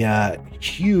 The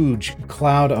huge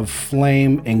cloud of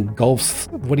flame engulfs.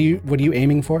 What are you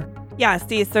aiming for? Yeah,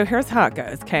 see, so here's how it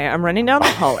goes, okay? I'm running down the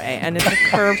hallway, and it's a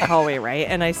curved hallway, right?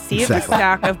 And I see the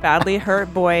stack of badly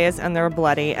hurt boys, and they're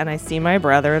bloody, and I see my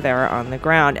brother there on the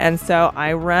ground. And so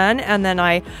I run, and then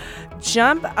I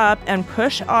jump up and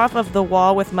push off of the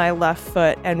wall with my left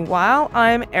foot. And while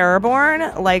I'm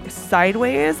airborne, like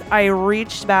sideways, I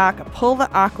reach back, pull the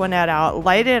Aquanet out,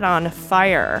 light it on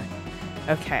fire.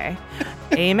 Okay.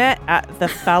 Aim it at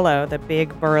the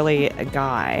big burly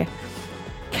guy.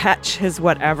 Catch his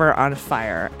whatever on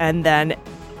fire, and then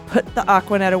put the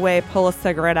Aquanet away, pull a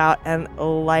cigarette out, and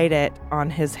light it on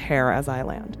his hair as I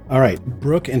land. All right.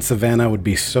 Brooke and Savannah would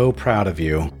be so proud of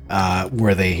you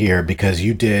were they here, because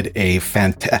you did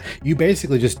you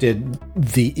basically just did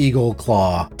the eagle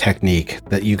claw technique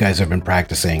that you guys have been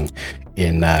practicing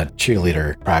in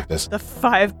cheerleader practice. The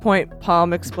 5-point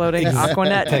palm exploding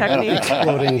Aquanet technique.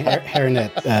 Exploding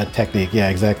hairnet technique. Yeah,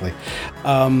 exactly.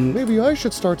 Maybe I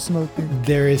should start smoking.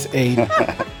 There is a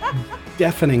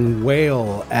deafening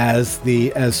wail as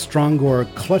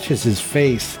Strongor clutches his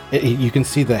face. You can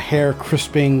see the hair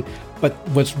crisping, but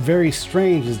what's very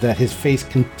strange is that his face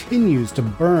continues to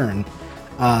burn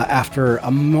after a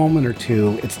moment or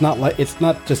two. It's not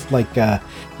just like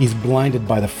he's blinded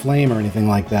by the flame or anything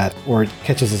like that, or it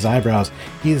catches his eyebrows.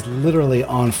 He's literally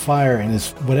on fire, and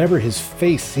whatever his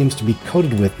face seems to be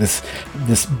coated with,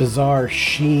 this bizarre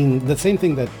sheen, the same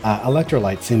thing that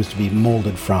electrolyte seems to be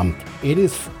molded from. It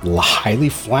is highly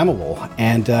flammable,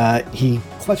 and he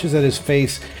clutches at his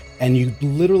face, and you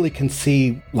literally can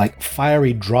see like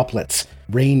fiery droplets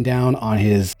rain down on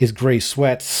his gray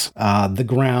sweats, the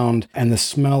ground, and the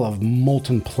smell of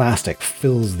molten plastic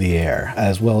fills the air,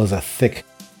 as well as a thick,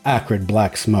 acrid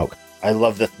black smoke. I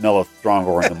love the smell of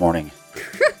Strongor in the morning.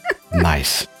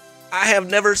 Nice. I have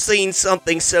never seen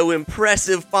something so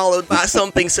impressive followed by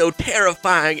something so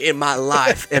terrifying in my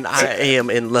life, and I am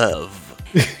in love.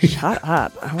 Shut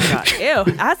up. Oh my god.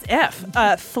 Ew. As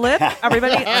if. Flip,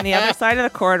 everybody on the other side of the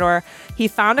corridor. He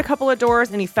found a couple of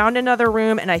doors, and he found another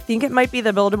room, and I think it might be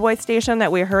the Build-A-Boy station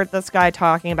that we heard this guy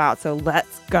talking about, so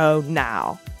let's go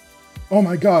now. Oh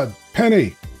my god,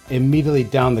 Penny! Immediately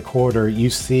down the corridor, you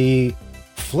see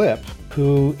Flip,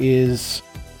 who is...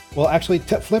 Well, actually,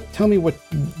 Flip, tell me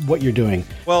what you're doing.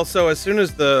 Well, so as soon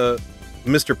as the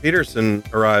Mr. Peterson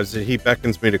arrives, he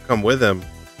beckons me to come with him.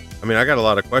 I mean, I got a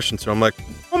lot of questions, so I'm like,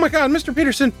 oh my god, Mr.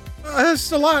 Peterson,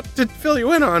 there's a lot to fill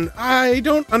you in on. I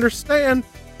don't understand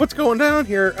what's going down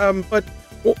here, but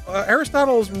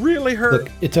Aristotle's really hurt.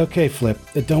 Look, it's okay, Flip.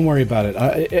 Don't worry about it.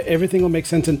 Everything will make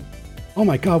sense. And oh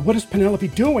my god, what is Penelope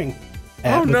doing?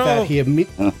 And with that, he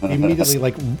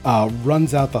immediately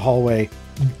runs out the hallway,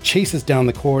 chases down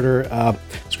the corridor,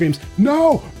 screams,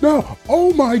 No!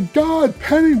 Oh my god,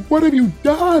 Penny, what have you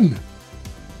done?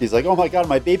 He's like, oh my god,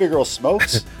 my baby girl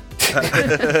smokes? I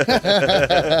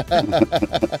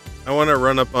want to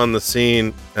run up on the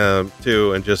scene,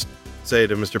 too, and just say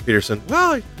to Mr. Peterson,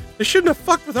 well, they shouldn't have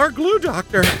fucked with our glue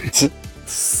doctor.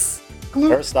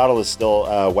 Aristotle is still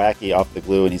wacky off the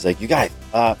glue, and he's like, you guys,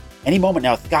 any moment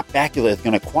now, Scott Bakula is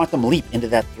going to quantum leap into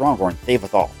that Strongor and save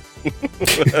us all.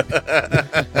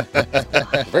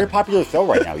 Very popular show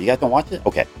right now. You guys don't watch it?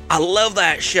 Okay. I love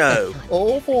that show.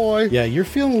 Oh boy. Yeah, you're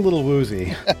feeling a little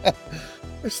woozy.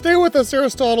 Stay with us,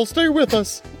 Aristotle. Stay with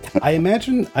us. I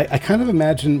kind of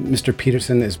imagine Mr.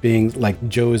 Peterson as being like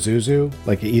Joe Azuzu.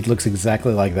 Like he looks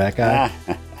exactly like that guy.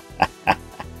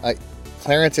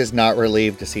 Clarence is not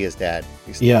relieved to see his dad.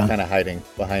 He's kind of hiding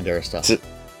behind Aristotle.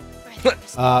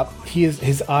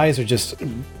 His eyes are just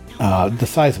the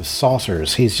size of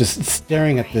saucers. He's just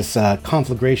staring at this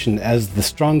conflagration as the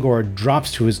Strongor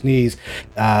drops to his knees.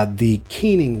 The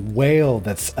keening wail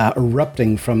that's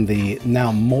erupting from the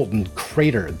now molten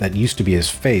crater that used to be his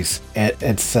face.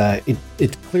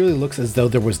 It clearly looks as though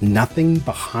there was nothing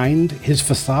behind his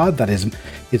facade, that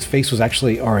his face was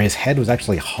actually, or his head was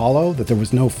actually hollow, that there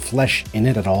was no flesh in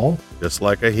it at all. Just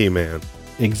like a He-Man.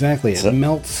 Exactly. It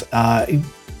melts, it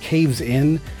caves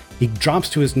in. He drops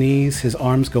to his knees, his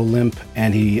arms go limp,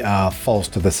 and he falls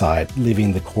to the side,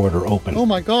 leaving the corridor open. Oh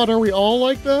my god, are we all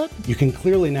like that? You can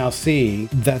clearly now see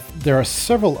that there are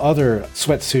several other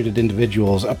sweatsuited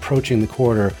individuals approaching the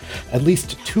corridor. At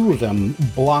least two of them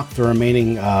block the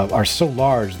remaining, are so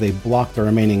large they block the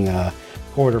remaining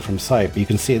corridor from sight. But you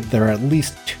can see there are at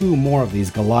least two more of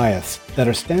these Goliaths that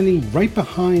are standing right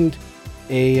behind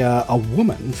a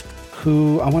woman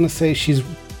who, I want to say she's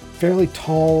fairly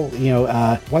tall,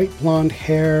 white blonde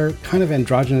hair, kind of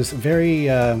androgynous, very...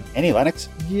 Annie Lennox?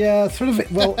 Yeah, sort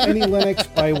of, well, Annie Lennox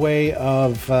by way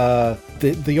of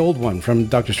the old one from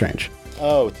Doctor Strange.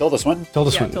 Oh, Tilda Swinton?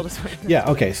 Tilda Swinton. Tilda Swinton. Yeah,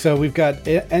 okay, so we've got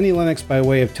Annie Lennox by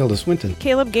way of Tilda Swinton.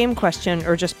 Caleb, game question,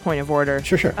 or just point of order.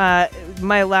 Sure.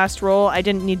 My last roll, I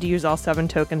didn't need to use all 7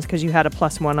 tokens because you had a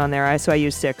 +1 on there, so I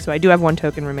used 6. So I do have 1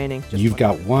 token remaining. You've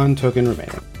got 1 token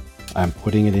remaining. I'm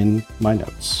putting it in my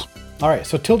notes. All right,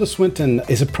 so Tilda Swinton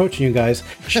is approaching you guys.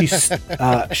 She's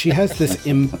she has this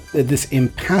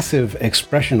impassive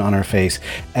expression on her face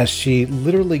as she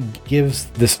literally gives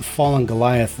this fallen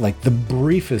Goliath like the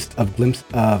briefest of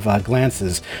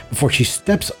glances before she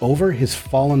steps over his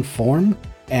fallen form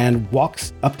and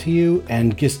walks up to you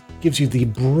and gives you the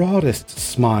broadest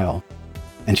smile.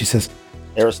 And she says,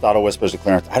 Aristotle whispers to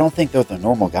Clarence, I don't think they're the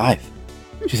normal guys.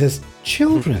 She says,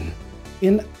 children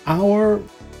in our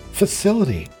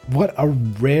facility. What a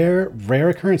rare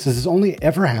occurrence. This has only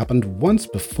ever happened once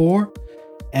before.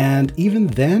 And even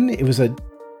then, it was a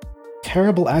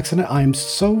terrible accident. I'm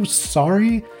so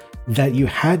sorry that you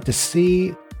had to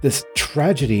see this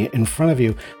tragedy in front of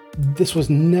you. This was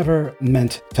never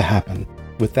meant to happen.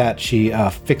 With that, she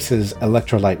fixes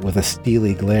Electrolyte with a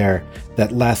steely glare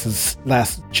that lasts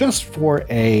just for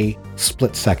a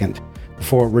split second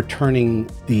before returning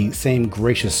the same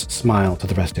gracious smile to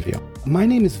the rest of you. My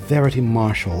name is Verity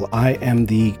Marshall. I am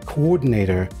the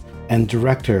coordinator and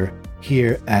director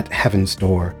here at Heaven's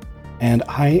Door. And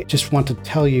I just want to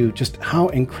tell you just how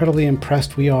incredibly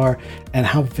impressed we are and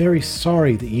how very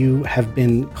sorry that you have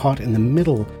been caught in the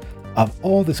middle of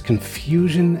all this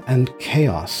confusion and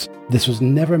chaos. This was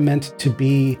never meant to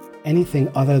be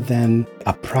anything other than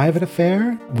a private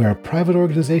affair. We're a private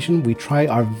organization. We try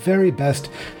our very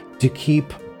best to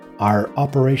keep our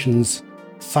operations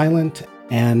silent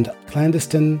and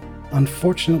clandestine.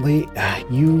 Unfortunately,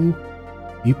 you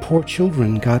poor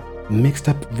children got mixed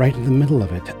up right in the middle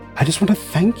of it. I just want to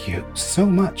thank you so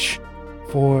much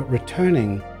for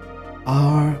returning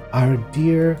our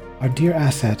dear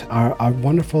asset, our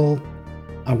wonderful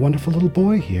little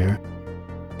boy here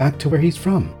back to where he's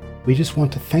from. We just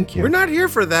want to thank you. We're not here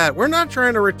for that. We're not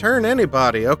trying to return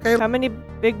anybody, okay? How many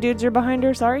big dudes are behind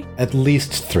her? Sorry? At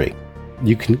least 3.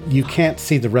 You can't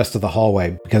see the rest of the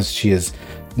hallway because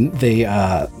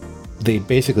they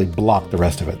basically block the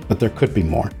rest of it, but there could be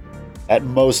more. At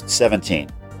most 17.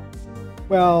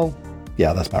 Well,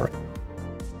 yeah, that's about right.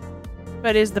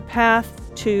 But is the path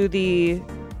to the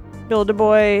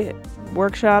Build-A-Boy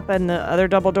workshop and the other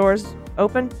double doors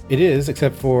open? It is,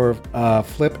 except for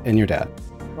Flip and your dad.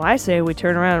 Well, I say we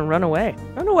turn around and run away.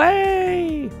 Run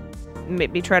away!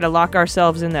 Maybe try to lock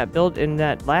ourselves in that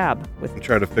lab with. And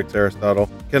try to fix Aristotle.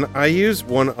 Can I use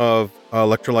one of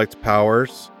Electrolyte's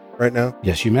powers right now?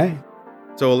 Yes, you may.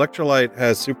 So Electrolyte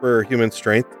has superhuman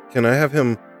strength. Can I have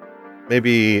him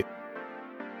maybe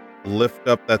lift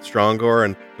up that Strongor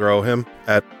and throw him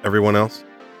at everyone else?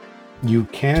 You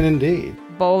can indeed.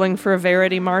 Bowling for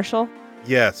Verity Marshall?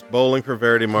 Yes, bowling for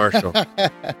Verity Marshall.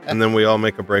 And then we all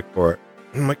make a break for it.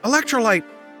 I'm like, Electrolyte,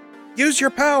 use your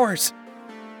powers.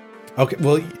 Okay,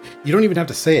 well, you don't even have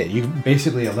to say it. You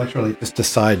basically, Electrolyte just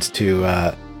decides to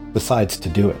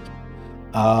do it.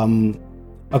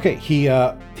 Okay,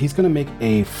 he's going to make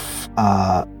a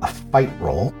fight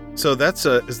roll. So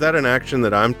is that an action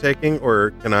that I'm taking,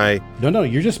 or can I? No,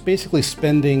 you're just basically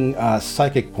spending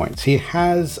psychic points. He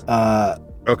has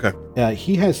okay.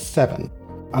 He has 7.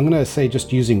 I'm going to say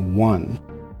just using 1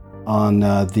 on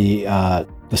the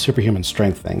superhuman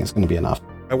strength thing is going to be enough.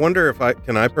 I wonder if I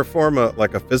perform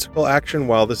a physical action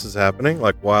while this is happening,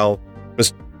 like while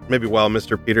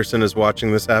Mr. Peterson is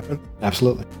watching this happen.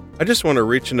 Absolutely. I just want to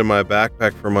reach into my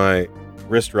backpack for my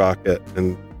wrist rocket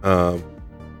and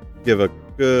give a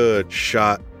good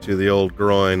shot to the old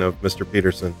groin of Mr.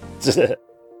 Peterson.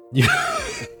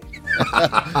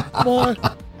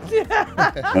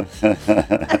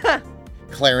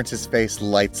 Clarence's face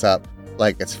lights up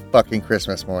like it's fucking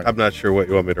Christmas morning. I'm not sure what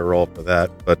you want me to roll for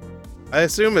that, but I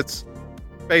assume it's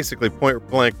basically point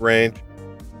blank range.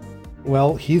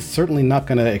 Well, he's certainly not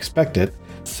going to expect it,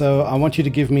 so I want you to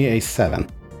give me a 7.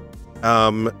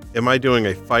 Am I doing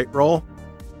a fight roll?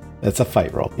 That's a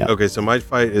fight roll, yeah. Okay, so my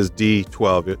fight is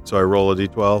D12, so I roll a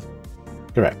D12?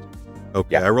 Correct. Okay,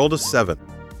 yeah. I rolled a 7.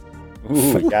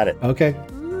 Ooh, got it. Okay.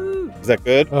 Is that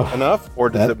good enough, or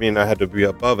does it mean I had to be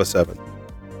above a 7?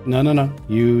 No.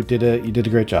 You did a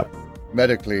great job.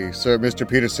 Medically, Sir Mr.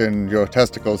 Peterson, your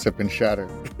testicles have been shattered.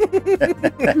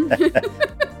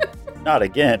 Not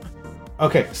again.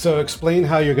 Okay, so explain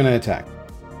how you're going to attack.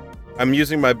 I'm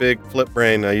using my big flip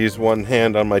brain. I use one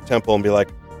hand on my temple and be like,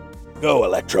 Go,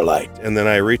 Electrolyte. And then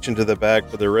I reach into the bag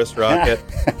for the wrist rocket,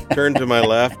 turn to my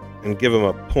left, and give him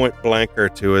a point blanker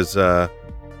to his groin.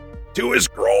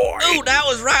 Ooh, that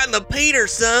was right in the Peter,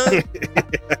 son.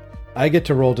 I get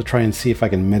to roll to try and see if I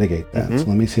can mitigate that. So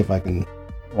let me see if I can.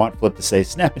 I want Flip to say,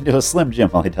 snap into a Slim Jim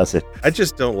while he does it. I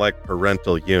just don't like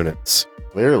parental units.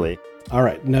 Clearly. All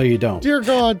right. No, you don't. Dear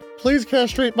God, please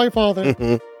castrate my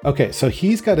father. Okay, so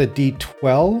he's got a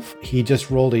D12. He just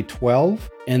rolled a 12,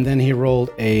 and then he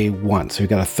rolled a 1, so he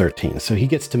got a 13. So he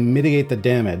gets to mitigate the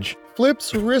damage.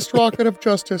 Flip's wrist rocket of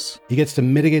justice. He gets to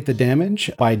mitigate the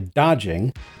damage by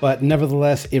dodging, but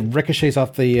nevertheless, it ricochets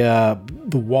off the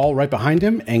wall right behind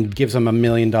him and gives him $1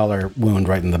 million wound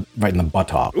right in the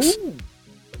buttocks. Ooh.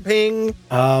 Ping.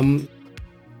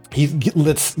 He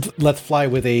lets fly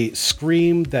with a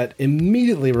scream that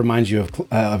immediately reminds you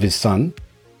of his son,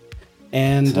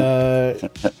 and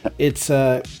it's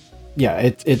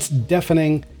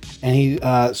deafening. And he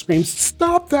screams,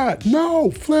 "Stop that! No,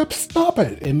 Flip, stop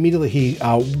it!" Immediately, he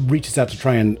reaches out to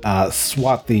try and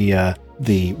swat the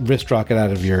wrist rocket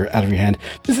out of your hand.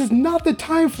 This is not the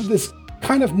time for this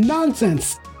kind of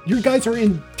nonsense. You guys are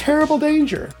in terrible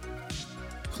danger.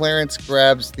 Clarence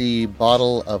grabs the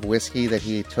bottle of whiskey that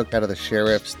he took out of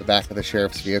the back of the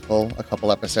sheriff's vehicle a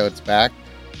couple episodes back,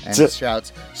 and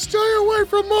shouts, "Stay away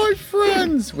from my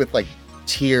friends!" with like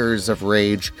tears of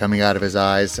rage coming out of his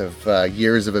eyes of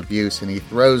years of abuse, and he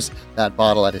throws that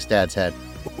bottle at his dad's head.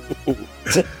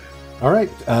 All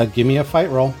right, give me a fight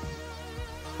roll.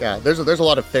 Yeah, there's a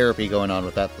lot of therapy going on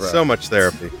with that throw. So much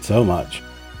therapy. So much.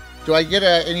 Do I get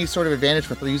any sort of advantage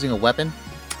for using a weapon?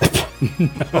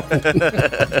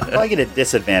 I get a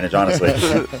disadvantage, honestly.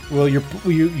 Well, you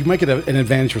might get an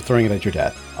advantage for throwing it at your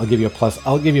dad. I'll give you a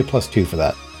 +2 for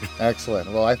that.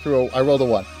 Excellent. Well, I rolled a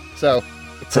 1, so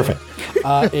perfect.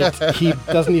 He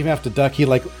doesn't even have to duck. He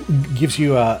gives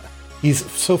you he's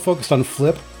so focused on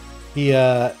Flip.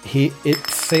 It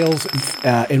sails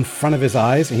in front of his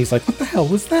eyes, and he's like, "What the hell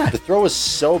was that?" The throw is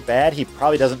so bad, he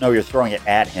probably doesn't know you're throwing it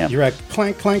at him. You're like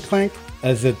clank, clank, clank.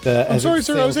 As it, I'm sorry,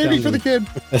 sir. I was aiming for the kid.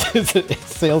 As it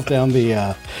sails down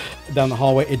the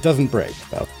hallway, it doesn't break,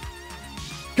 though.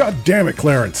 God damn it,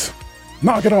 Clarence!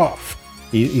 Knock it off!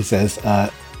 He says,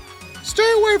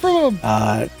 "Stay away from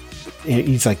him."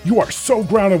 He's like, "You are so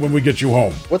grounded when we get you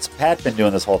home." What's Pat been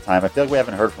doing this whole time? I feel like we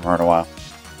haven't heard from her in a while.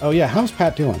 "Oh yeah, how's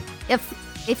Pat doing?"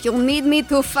 If you need me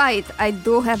to fight, I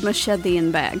do have machete in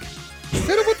bag. Hit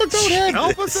him with the goat head.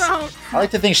 Help us out. I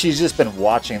like to think she's just been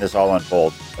watching this all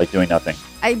unfold, like doing nothing.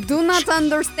 I do not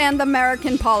understand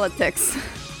American politics.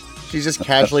 She's just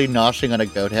casually noshing on a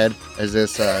goat head as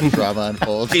this drama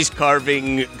unfolds. She's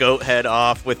carving goat head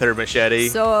off with her machete.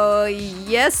 So,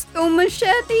 yes to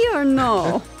machete or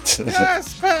no?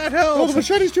 Yes, Pat, help. Oh, the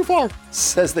machete's too far.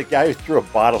 Says the guy who threw a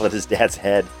bottle at his dad's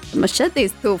head. The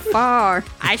machete's too far.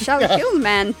 I shall kill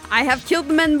men. I have killed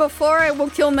men before. I will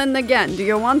kill men again. Do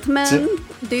you want men?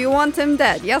 Do you want him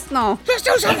dead? Yes, no? Just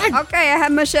do something. Okay, I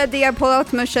have machete. I pull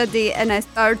out machete and I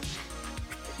start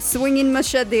swinging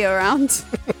machete around.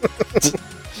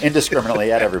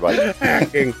 Indiscriminately at everybody.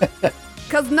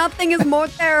 Because nothing is more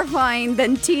terrifying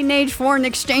than teenage foreign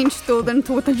exchange student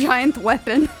with a giant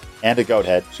weapon. And a goat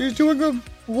head. She's doing a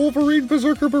Wolverine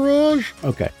Berserker Barrage.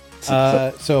 Okay.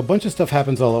 So a bunch of stuff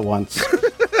happens all at once.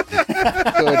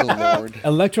 Good lord.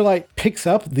 Electrolyte picks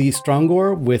up the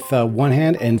Strongor with one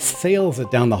hand and sails it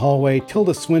down the hallway.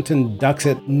 Tilda Swinton ducks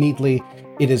it neatly.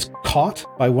 It is caught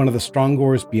by one of the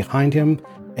Strongors behind him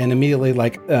and immediately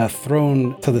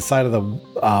thrown to the side of the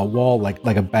wall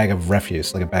like a bag of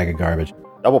refuse, like a bag of garbage.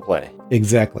 Double play.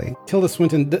 Exactly. Tilda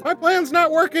Swinton... My plan's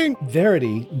not working!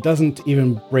 Verity doesn't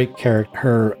even break character.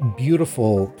 Her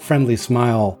beautiful, friendly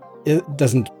smile, it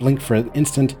doesn't blink for an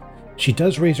instant. She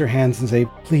does raise her hands and say,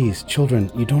 "Please,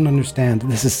 children, you don't understand.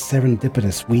 This is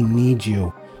serendipitous. We need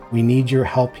you. We need your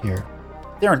help here."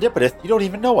 Serendipitous? You don't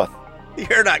even know us.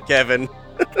 You're not Kevin.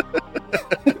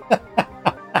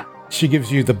 She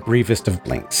gives you the briefest of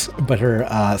blinks, but her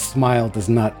smile does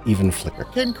not even flicker.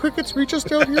 Can crickets reach us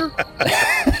down here?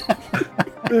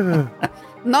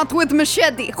 Not with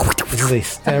machete. This is a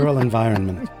sterile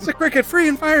environment. It's a cricket-free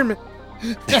environment.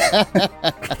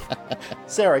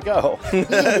 Sarah, go.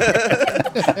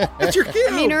 It's your cue.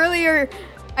 I mean, earlier,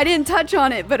 I didn't touch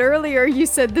on it, but earlier you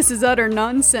said this is utter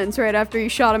nonsense right after you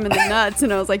shot him in the nuts,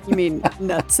 and I was like, you mean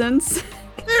nutsense?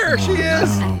 There she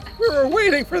is. No. We were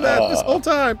waiting for that this whole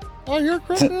time. I hear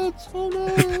crickets. Oh no.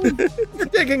 You're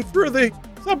digging through the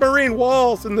submarine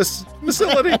walls in this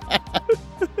facility.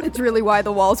 It's really why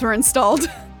the walls were installed.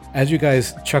 As you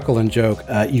guys chuckle and joke,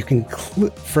 you can,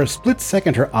 for a split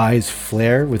second, her eyes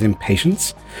flare with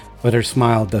impatience, but her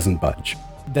smile doesn't budge.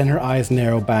 then her eyes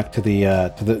narrow back to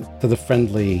the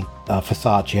friendly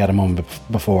facade she had a moment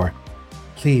before.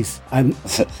 Please, I'm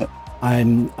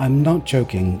not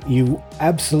joking. You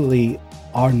absolutely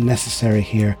are necessary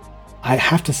here. I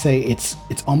have to say, it's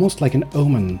almost like an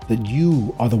omen that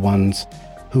you are the ones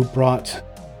who brought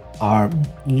our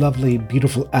lovely,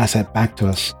 beautiful asset back to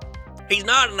us. He's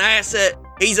not an asset.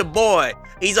 He's a boy.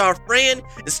 He's our friend.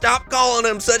 And stop calling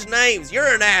him such names. You're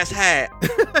an asshat.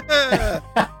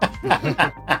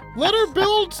 Let her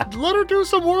build. Let her do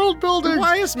some world building.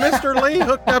 Why is Mr. Lee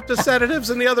hooked up to sedatives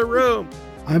in the other room?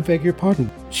 I beg your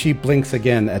pardon. She blinks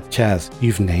again at Chaz.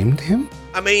 You've named him?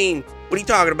 I mean, what are you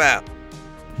talking about?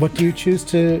 What do you choose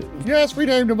to... Yes, we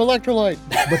named him Electrolyte.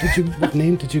 What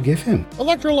name did you give him?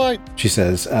 Electrolyte. She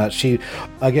says.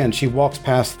 She walks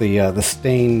past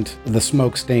the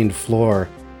smoke-stained floor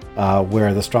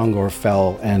where the Strongor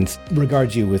fell and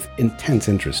regards you with intense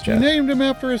interest, Chaz. Named him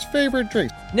after his favorite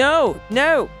drink. No,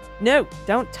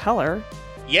 don't tell her.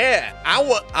 Yeah,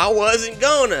 I wasn't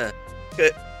gonna.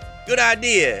 Good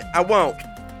idea. I won't.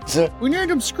 We named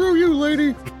him Screw You,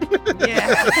 Lady.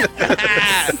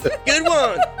 Yeah. Good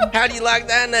one. How do you like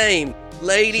that name,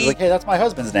 lady? She's like, hey, that's my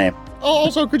husband's name. Oh,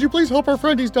 also, could you please help our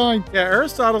friend? He's dying. Yeah,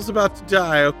 Aristotle's about to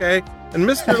die, okay? And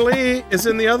Mr. Lee is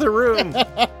in the other room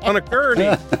on a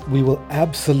gurney. We will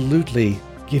absolutely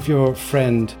give your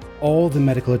friend all the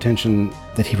medical attention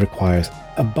that he requires,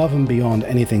 above and beyond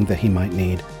anything that he might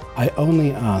need. I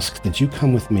only ask that you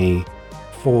come with me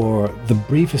for the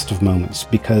briefest of moments,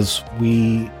 because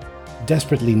we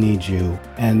desperately need you.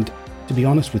 And to be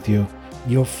honest with you,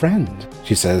 your friend,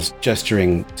 she says,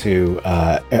 gesturing to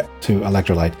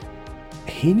Electrolyte,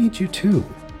 he needs you too.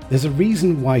 There's a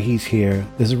reason why he's here.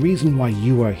 There's a reason why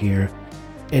you are here.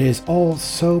 It is all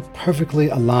so perfectly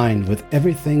aligned with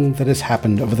everything that has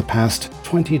happened over the past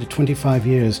 20 to 25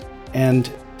 years.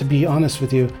 And to be honest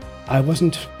with you, I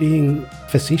wasn't being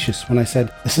facetious when I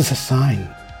said this is a sign.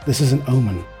 This is an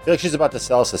omen. I feel like she's about to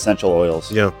sell us essential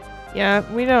oils. Yeah. Yeah,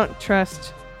 we don't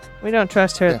trust her.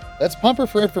 Yeah, let's pump her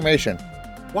for information.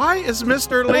 Why is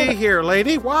Mr. Lee here,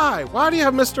 lady? Why? Why do you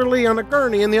have Mr. Lee on a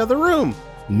gurney in the other room?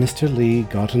 Mr. Lee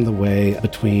got in the way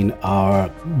between our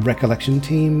recollection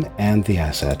team and the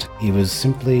asset. He was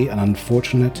simply an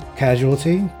unfortunate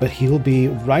casualty, but he will be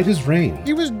right as rain.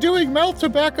 He was doing mouth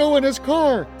tobacco in his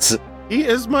car. He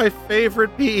is my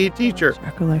favorite PE teacher.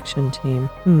 Recollection team.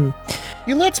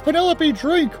 He lets Penelope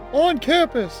drink on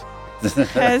campus. Has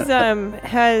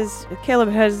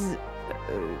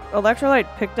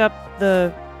Electrolyte picked up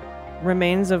the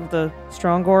remains of the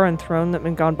Strongor and thrown them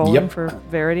and gone bowling for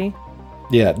Verity?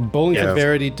 Yeah, bowling for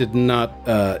Verity did not.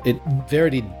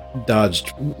 Verity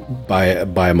dodged by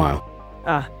a mile.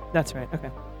 Ah, that's right. Okay.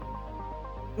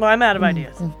 Well, I'm out of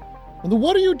ideas.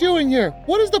 What are you doing here?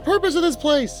 What is the purpose of this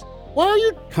place? Why are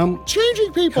you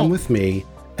changing people? Come with me,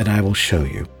 and I will show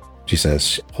you. She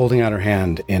says, holding out her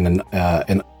hand in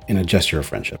a gesture of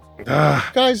friendship.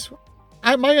 Guys,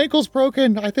 my ankle's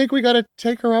broken. I think we got to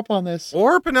take her up on this.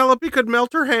 Or Penelope could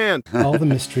melt her hand. All the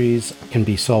mysteries can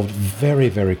be solved very,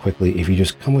 very quickly if you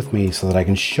just come with me so that I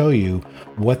can show you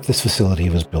what this facility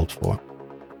was built for.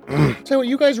 So what,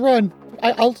 you guys run.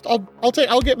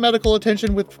 I'll get medical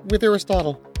attention with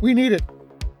Aristotle. We need it.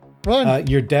 Run.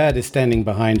 Your dad is standing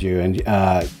behind you, and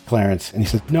Clarence, and he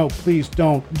says, "No, please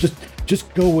don't.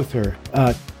 Just go with her."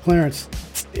 Clarence,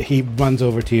 he runs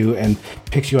over to you and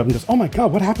picks you up and goes, "Oh my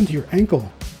God, what happened to your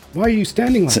ankle? Why are you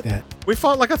standing like that?" We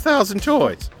fought like 1,000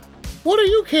 toys. What do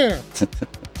you care?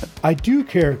 I do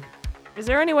care. Is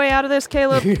there any way out of this,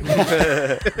 Caleb? Can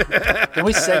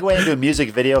we segue into a music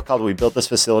video called "We Built This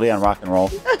Facility on Rock and Roll"?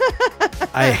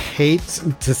 I hate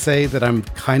to say that I'm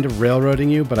kind of railroading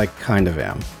you, but I kind of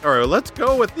am. All right, let's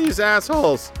go with these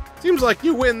assholes. Seems like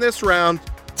you win this round.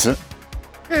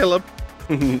 Caleb.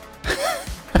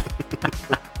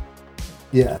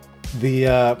 Yeah. The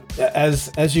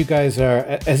as you guys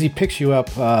are, as he picks you up,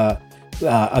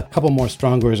 a couple more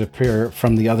Strongors appear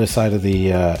from the other side of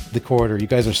the corridor. You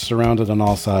guys are surrounded on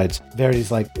all sides.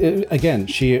 Verity's like, again,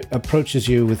 she approaches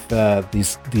you with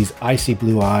these icy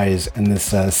blue eyes and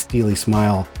this steely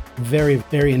smile. Very,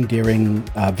 very endearing,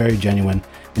 very genuine.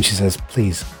 And she says,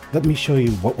 "Please, let me show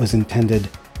you what was intended,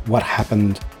 what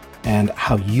happened, and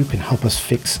how you can help us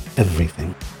fix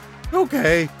everything."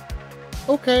 Okay.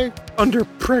 Under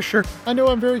pressure. I know,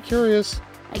 I'm very curious.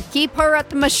 I keep her at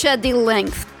the machete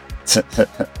length.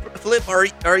 Flip, are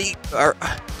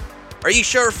you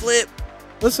sure, Flip?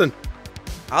 Listen,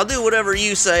 I'll do whatever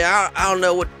you say. I don't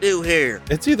know what to do here.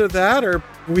 it's either that or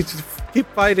we just keep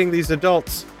fighting these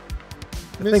adults.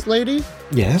 Miss Lady?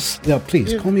 Yes? No,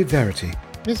 please, call me Verity.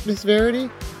 Miss Verity?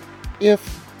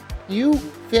 If you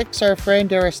fix our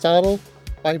friend Aristotle,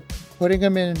 by putting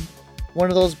him in one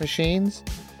of those machines?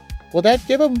 Will that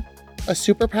give him a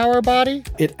superpower body?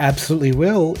 It absolutely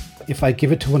will. If I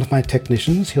give it to one of my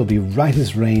technicians, he'll be right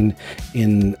as rain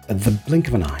in the blink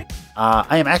of an eye.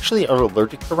 I am actually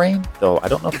allergic to rain, so I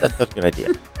don't know if that's such a good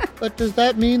idea. But does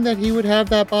that mean that he would have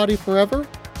that body forever?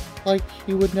 Like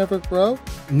he would never grow?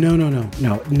 No.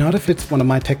 Not if it's one of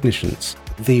my technicians.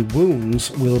 The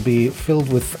wounds will be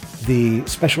filled with the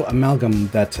special amalgam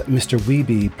that Mr.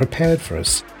 Weeby prepared for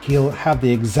us. He'll have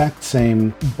the exact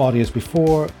same body as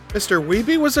before. Mr.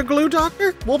 Weeby was a glue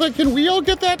doctor? Well, then can we all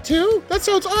get that too? That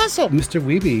sounds awesome! Mr.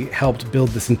 Weeby helped build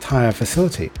this entire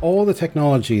facility. All the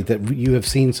technology that you have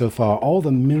seen so far, all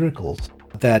the miracles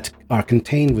that are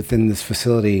contained within this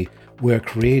facility were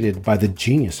created by the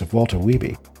genius of Walter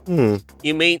Weeby.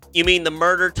 You mean the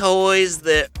murder toys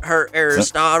that hurt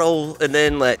Aristotle, and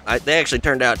then they actually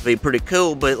turned out to be pretty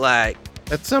cool, but like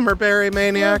that Summerberry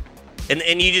maniac,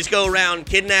 and you just go around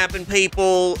kidnapping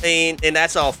people, and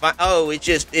that's all fine. Oh,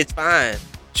 it's fine.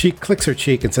 She clicks her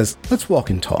cheek and says, "Let's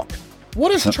walk and talk."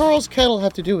 What does Charles Kettle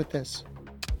have to do with this?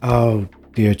 Oh,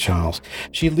 dear Charles.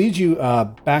 She leads you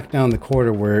back down the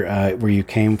corridor where you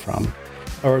came from.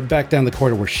 Or back down the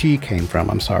corridor where she came from,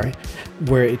 I'm sorry,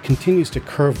 where it continues to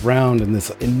curve round in this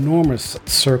enormous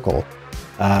circle.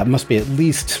 Must be at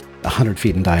least 100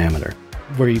 feet in diameter,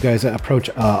 where you guys approach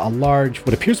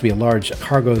what appears to be a large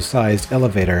cargo-sized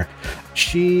elevator.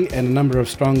 She and a number of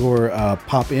Strongor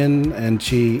pop in, and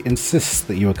she insists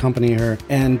that you accompany her.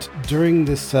 And during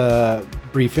this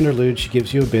brief interlude, she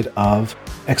gives you a bit of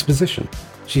exposition.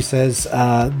 She says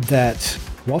that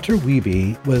Walter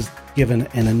Weeby was given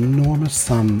an enormous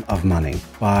sum of money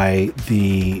by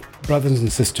the brothers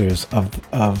and sisters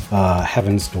of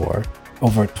Heaven's Door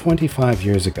over 25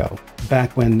 years ago,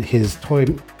 back when his toy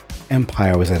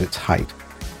empire was at its height.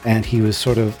 And he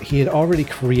had already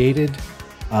created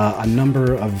a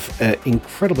number of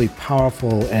incredibly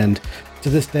powerful and, to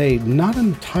this day, not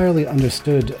entirely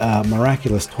understood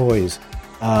miraculous toys,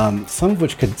 some of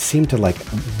which could seem to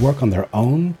work on their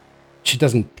own. She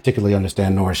doesn't particularly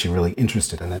understand, nor is she really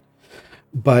interested in it.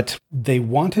 But they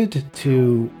wanted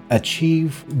to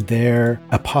achieve their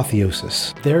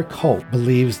apotheosis. Their cult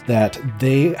believes that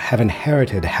they have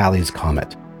inherited Halley's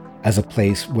Comet as a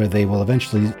place where they will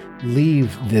eventually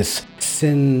leave this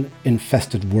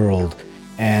sin-infested world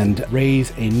and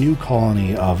raise a new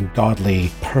colony of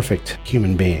godly, perfect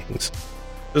human beings.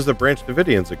 There's the Branch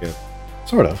Davidians again.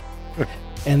 Sort of.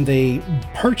 And they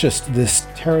purchased this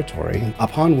territory,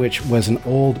 upon which was an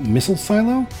old missile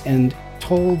silo, and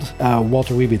told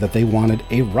Walter Weeby that they wanted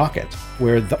a rocket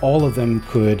where all of them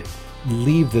could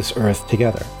leave this earth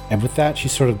together. And with that, she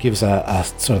sort of gives a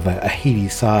heavy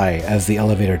sigh as the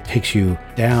elevator takes you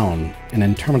down an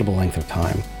interminable length of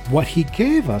time. What he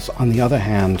gave us, on the other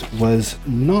hand, was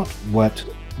not what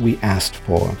we asked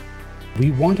for.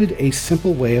 We wanted a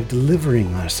simple way of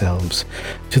delivering ourselves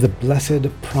to the blessed,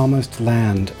 promised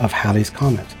land of Halley's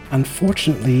Comet.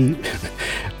 Unfortunately,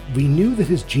 we knew that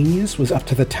his genius was up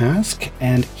to the task,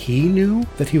 and he knew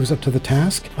that he was up to the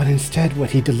task, but instead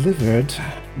what he delivered,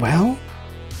 well,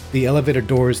 the elevator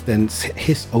doors then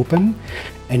hiss open,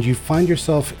 and you find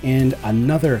yourself in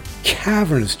another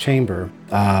cavernous chamber,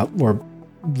 or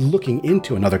looking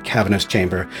into another cavernous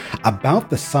chamber, about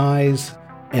the size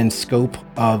and scope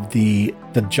of the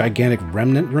gigantic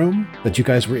remnant room that you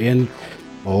guys were in,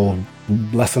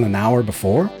 less than an hour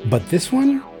before. But this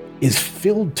one is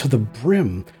filled to the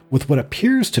brim with what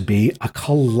appears to be a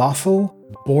colossal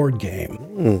board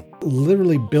game,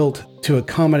 literally built to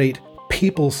accommodate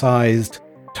people-sized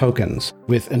tokens,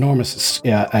 with enormous,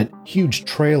 a huge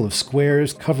trail of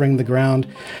squares covering the ground,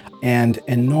 and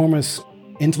enormous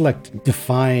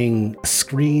intellect-defying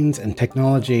screens and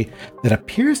technology that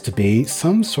appears to be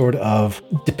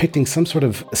depicting some sort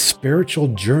of spiritual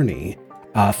journey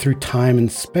through time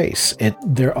and space.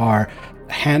 There are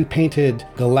hand-painted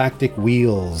galactic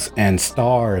wheels and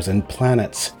stars and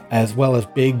planets, as well as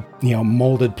big,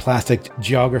 molded plastic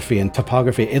geography and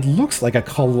topography. It looks like a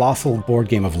colossal board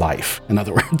game of life, in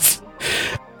other words.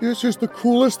 This is the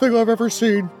coolest thing I've ever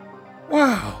seen.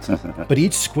 Wow. But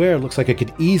each square looks like it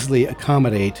could easily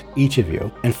accommodate each of you.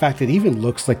 In fact, it even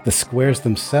looks like the squares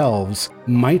themselves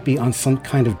might be on some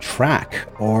kind of track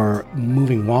or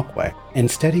moving walkway.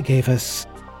 Instead, he gave us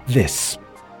this.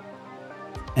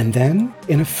 And then,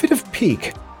 in a fit of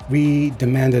pique, we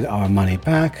demanded our money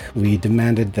back. We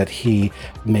demanded that he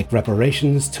make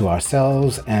reparations to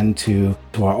ourselves and to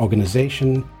our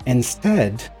organization.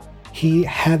 Instead, he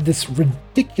had this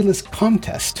ridiculous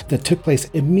contest that took place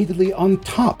immediately on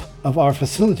top of our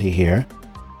facility here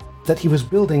that he was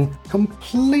building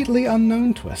completely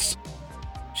unknown to us.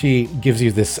 She gives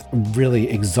you this really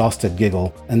exhausted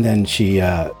giggle, and then she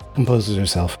composes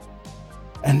herself.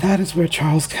 And that is where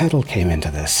Charles Kettle came into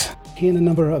this. He and a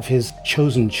number of his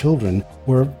chosen children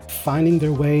were finding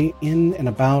their way in and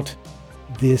about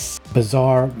this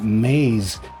bizarre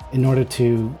maze in order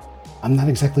to, I'm not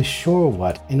exactly sure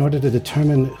what, in order to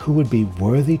determine who would be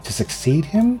worthy to succeed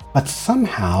him. But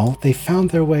somehow they found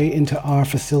their way into our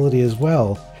facility as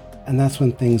well. And that's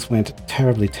when things went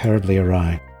terribly, terribly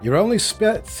awry. You're only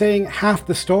saying half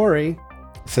the story,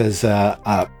 says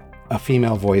a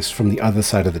female voice from the other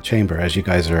side of the chamber as you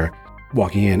guys are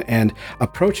walking in. And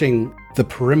approaching the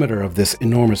perimeter of this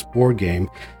enormous board game,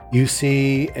 you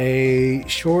see a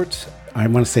short, I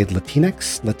want to say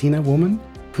Latina woman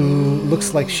who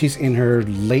looks like she's in her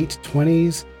late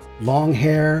 20s, long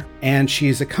hair, and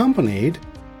she's accompanied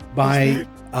by,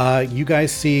 you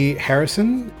guys see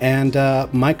Harrison and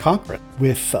Mike Cochran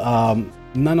with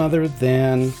none other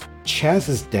than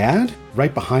Chaz's dad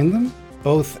right behind them.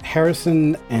 Both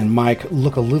Harrison and Mike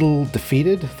look a little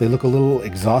defeated. They look a little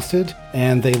exhausted,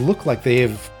 and they look like they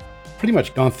have pretty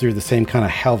much gone through the same kind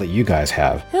of hell that you guys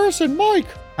have. Harrison, Mike!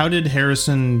 How did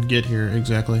Harrison get here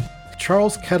exactly?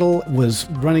 Charles Kettle was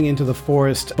running into the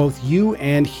forest. Both you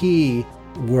and he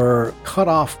were cut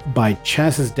off by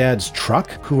Chaz's dad's truck,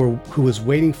 who was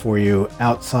waiting for you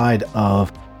outside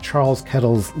of Charles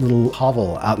Kettle's little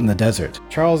hovel out in the desert.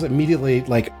 Charles immediately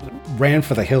ran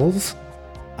for the hills.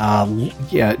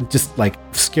 Just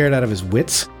scared out of his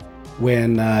wits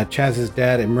when Chaz's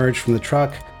dad emerged from the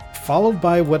truck, followed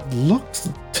by what looked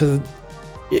to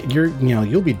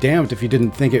you'll be damned if you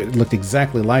didn't think it looked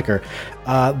exactly like her.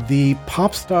 The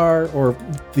pop star, or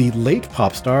the late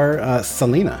pop star,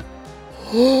 Selena.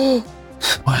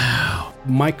 Wow.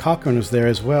 Mike Cochran was there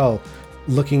as well,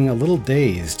 looking a little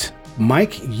dazed.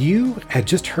 Mike, you had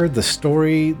just heard the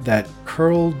story that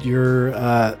curled your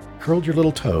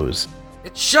little toes.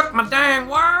 It shook my dang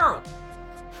world.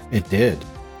 It did.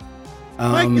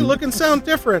 Mike, you look and sound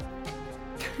different.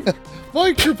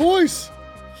 Mike, your voice.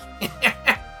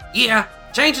 Yeah,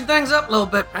 changing things up a little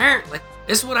bit, apparently.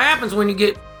 This is what happens when you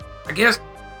get, I guess...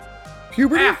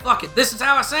 puberty? Fuck it. This is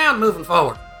how I sound moving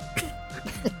forward.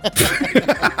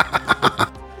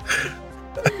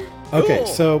 Okay, Cool.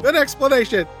 so... Good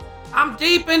explanation. I'm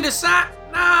deep into science.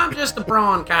 Nah, I'm just a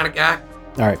brawn kind of guy.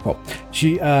 All right, cool.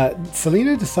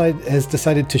 Selena has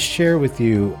decided to share with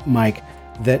you, Mike,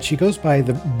 that she goes by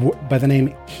the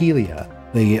name Helia,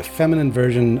 the feminine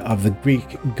version of the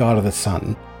Greek god of the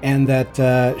sun, and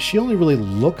that she only really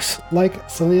looks like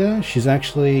Selena. She's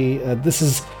actually this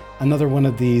is another one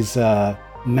of these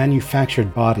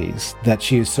manufactured bodies that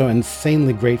she is so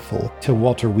insanely grateful to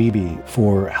Walter Wiebe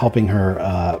for helping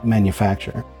her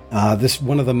manufacture. This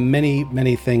one of the many,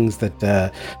 many things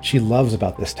that she loves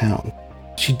about this town.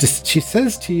 She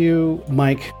says to you,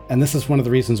 Mike, and this is one of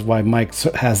the reasons why Mike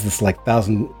has this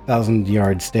thousand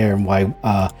yard stare, and why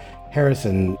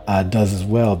Harrison does as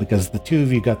well, because the two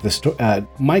of you got the story.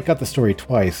 Mike got the story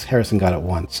twice. Harrison got it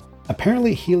once.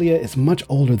 Apparently, Helia is much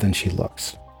older than she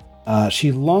looks.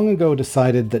 She long ago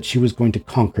decided that she was going to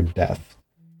conquer death,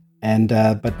 and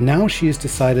but now she has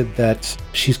decided that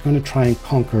she's going to try and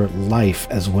conquer life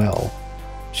as well.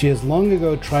 She has long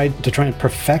ago tried and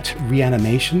perfect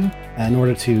reanimation in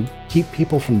order to keep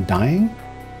people from dying,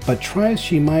 but try as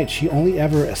she might, she only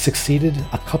ever succeeded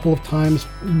a couple of times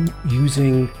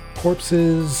using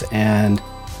corpses and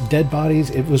dead bodies.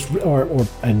 It was or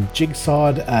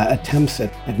jigsawed attempts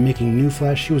at making new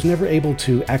flesh. She was never able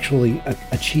to actually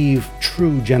achieve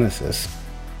true genesis,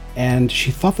 and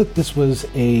she thought that this was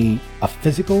a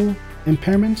physical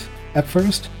impairment at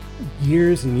first.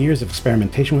 Years and years of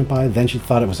experimentation went by. Then she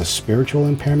thought it was a spiritual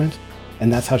impairment,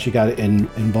 and that's how she got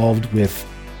involved with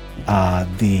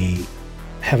the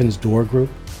Heaven's Door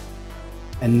group.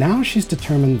 And now she's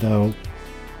determined, though,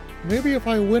 maybe if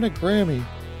I win a Grammy.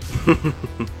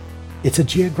 It's a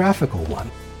geographical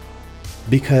one,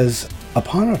 because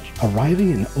upon arriving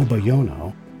in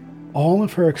Obayono, all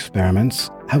of her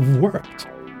experiments have worked.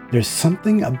 There's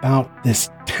something about this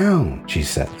town, she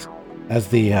says, as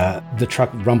the truck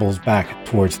rumbles back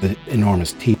towards the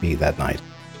enormous teepee that night.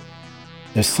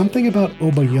 There's something about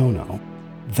Obayono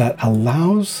that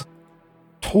allows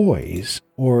toys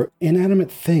or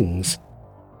inanimate things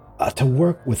to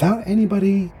work without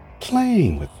anybody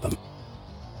playing with them.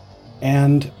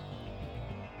 And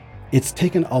it's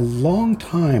taken a long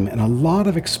time and a lot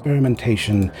of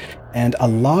experimentation and a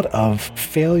lot of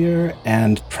failure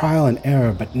and trial and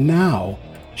error, but now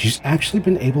she's actually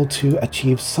been able to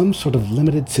achieve some sort of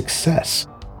limited success,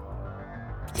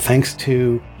 thanks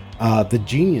to the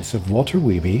genius of Walter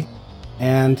Wiebe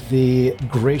and the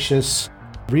gracious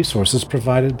resources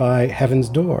provided by Heaven's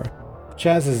Door.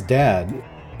 Chaz's dad.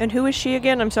 And who is she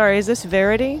again? I'm sorry, is this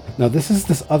Verity? No, this is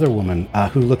this other woman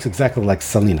who looks exactly like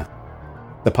Selena,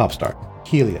 the pop star,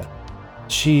 Helia.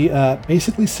 She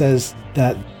basically says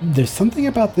that there's something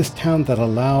about this town that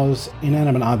allows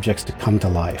inanimate objects to come to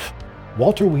life.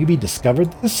 Walter Weeby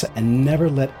discovered this and never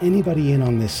let anybody in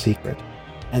on this secret.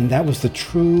 And that was the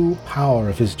true power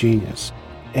of his genius.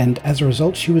 And as a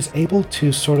result, she was able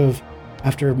to sort of,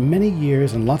 after many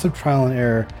years and lots of trial and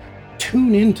error,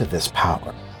 tune into this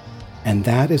power. And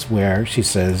that is where, she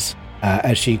says,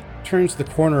 as she turns the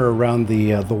corner around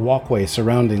the walkway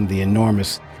surrounding the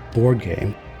enormous board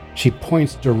game, she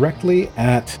points directly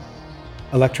at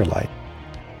Electrolyte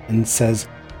and says,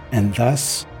 "And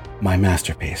thus, my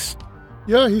masterpiece."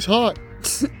 Yeah, he's hot.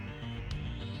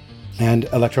 And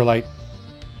Electrolyte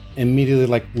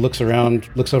immediately looks around,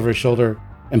 looks over his shoulder,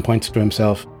 and points to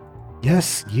himself.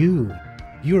 "Yes, you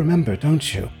remember,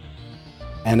 don't you?"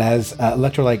 And as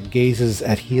Electrolyte gazes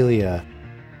at Helia,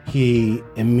 he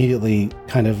immediately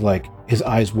kind of his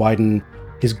eyes widen,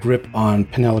 his grip on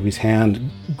Penelope's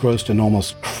hand grows to an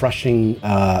almost crushing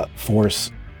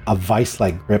force, a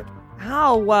vice-like grip.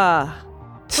 Ow!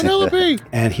 Penelope!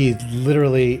 And he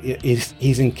literally,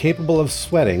 he's incapable of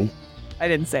sweating. I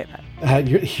didn't say that.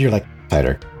 You're like,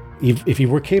 tighter. If you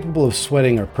were capable of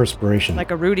sweating or perspiration. Like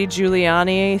a Rudy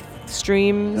Giuliani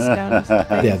streams down his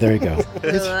face. Yeah, there you go.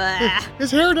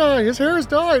 His hair died. His hair has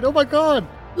died. Oh my God.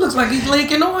 Looks like he's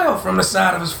leaking oil from the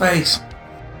side of his face.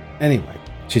 Anyway,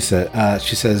 she says,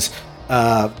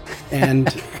 but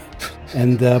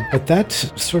that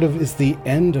sort of is the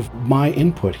end of my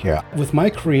input here. With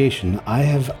my creation,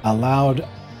 I've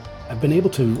been able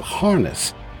to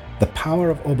harness the power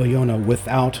of Obayona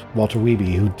without Walter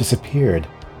Weeby, who disappeared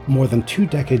more than 2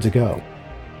 decades ago.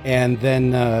 And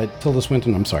then Tilda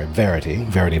Swinton,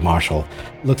 Verity Marshall,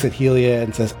 looks at Helia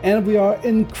and says, "And we are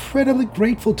incredibly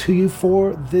grateful to you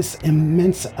for this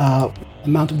immense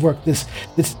amount of work, this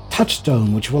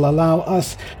touchstone which will allow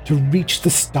us to reach the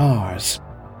stars.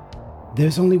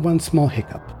 There's only one small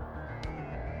hiccup.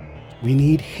 We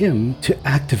need him to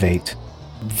activate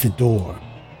the door,"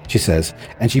 she says,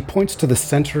 and she points to the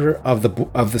center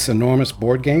of this enormous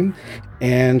board game,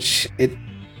 and it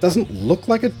doesn't look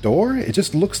like a door. It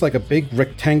just looks like a big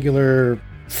rectangular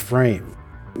frame,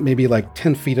 maybe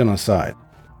 10 feet on a side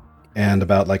and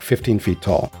about 15 feet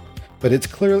tall. But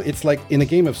it's like in a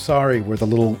game of Sorry where the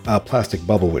little plastic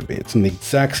bubble would be. It's in the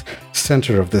exact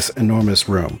center of this enormous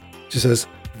room. She says,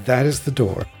 "That is the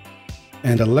door,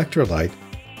 and Electrolyte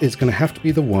is going to have to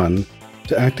be the one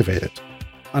to activate it.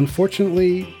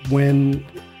 Unfortunately, when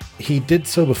he did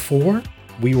so before,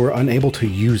 we were unable to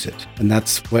use it, and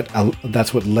that's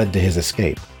what led to his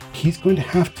escape. He's going to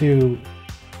have to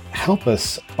help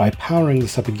us by powering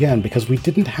this up again because we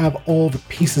didn't have all the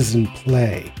pieces in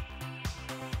play."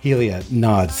 Helia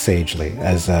nods sagely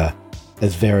as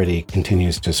Verity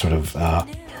continues to sort of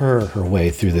purr her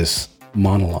way through this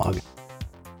monologue.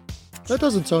 That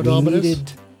doesn't sound ominous.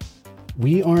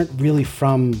 We aren't really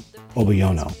from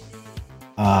Obayono,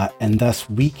 and thus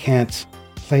we can't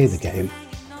play the game.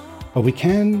 But we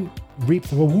can reap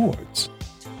the rewards.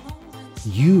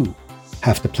 You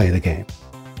have to play the game,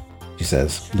 she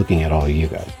says, looking at all of you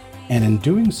guys. And in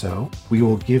doing so, we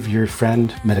will give your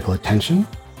friend medical attention.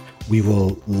 We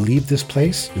will leave this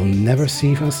place. You'll never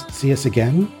see us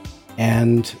again.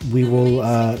 And we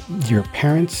will, your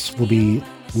parents will be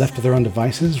left to their own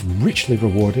devices, richly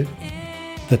rewarded.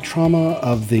 The trauma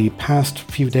of the past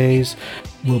few days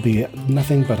will be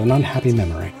nothing but an unhappy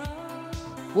memory.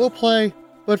 We'll play.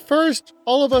 But first,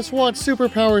 all of us want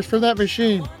superpowers from that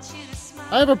machine.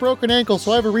 I have a broken ankle,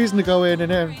 so I have a reason to go in,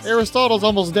 and Aristotle's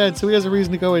almost dead, so he has a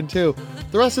reason to go in too.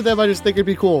 The rest of them, I just think it'd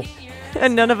be cool.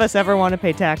 And none of us ever want to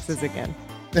pay taxes again.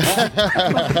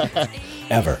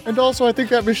 Ever. And also, I think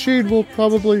that machine will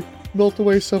probably melt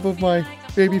away some of my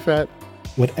baby fat.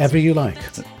 Whatever you like.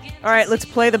 All right, let's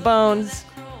play the bones.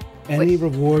 Any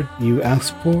reward you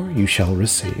ask for, you shall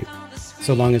receive.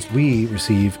 So long as we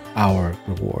receive our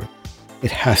reward. It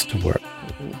has to work.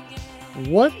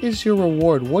 What is your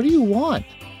reward? What do you want?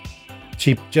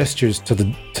 She gestures to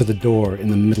the door in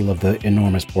the middle of the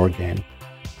enormous board game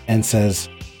and says,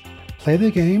 "Play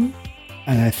the game,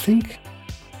 and I think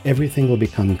everything will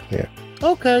become clear."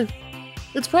 Okay.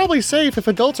 It's probably safe if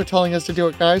adults are telling us to do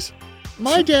it, guys.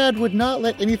 My dad would not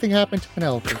let anything happen to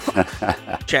Penelope.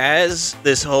 Chaz,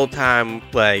 this whole time,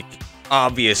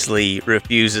 obviously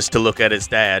refuses to look at his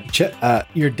dad.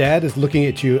 Your dad is looking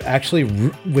at you actually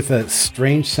with a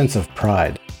strange sense of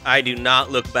pride. I do not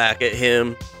look back at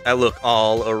him. I look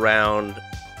all around,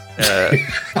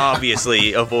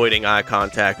 obviously avoiding eye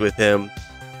contact with him.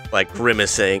 like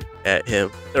grimacing at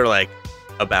him. They're like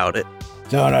about it.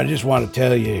 Son, I just want to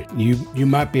tell you, you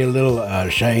might be a little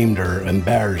ashamed or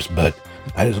embarrassed, but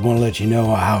I just want to let you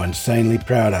know how insanely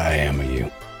proud I am of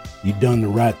you. You've done the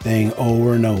right thing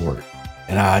over and over.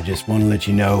 And I just want to let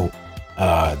you know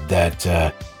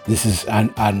that this is,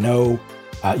 I know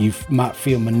you might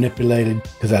feel manipulated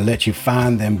because I let you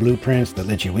find them blueprints that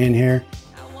let you in here.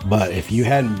 But if you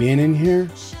hadn't been in here,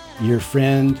 your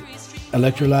friend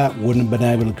Electrolyte wouldn't have been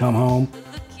able to come home.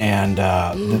 And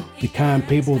the kind of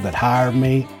people that hired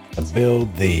me to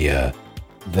build the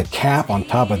cap on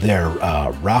top of their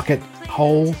rocket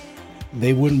hole,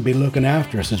 they wouldn't be looking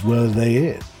after us as well as they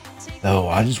is. So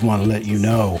I just want to let you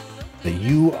know that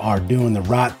you are doing the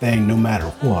right thing no matter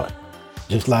what,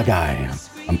 just like I am.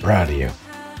 I'm proud of you.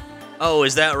 Oh,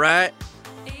 is that right?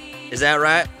 Is that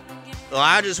right? Well,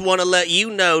 I just want to let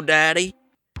you know, Daddy,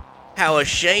 how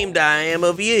ashamed I am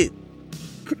of you.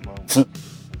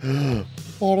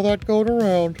 All of that going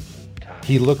around.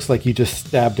 He looks like you just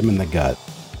stabbed him in the gut.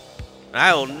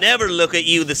 I will never look at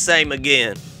you the same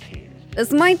again.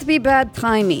 This might be bad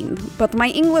timing, but my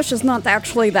English is not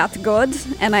actually that good,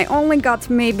 and I only got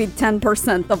maybe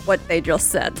 10% of what they just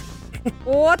said.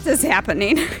 What is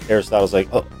happening? Aristotle's like,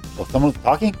 oh, someone's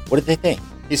talking? What did they think?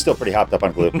 He's still pretty hopped up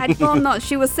on glue. I don't know.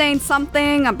 She was saying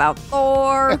something about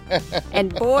Thor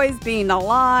and boys being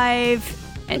alive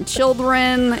and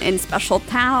children in Special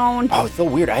Town. Oh, it's so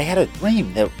weird. I had a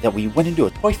dream that we went into a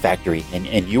toy factory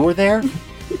and you were there.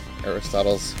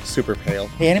 Aristotle's super pale.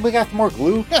 Hey, anybody got some more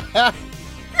glue?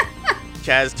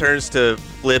 Chaz turns to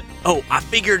Flip. Oh, I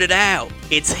figured it out.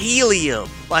 It's helium.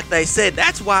 Like they said,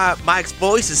 that's why Mike's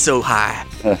voice is so high.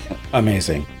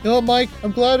 Amazing. Mike,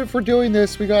 I'm glad if we're doing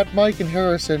this, we got Mike and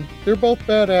Harrison. They're both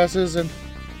badasses, and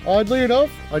oddly enough,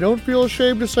 I don't feel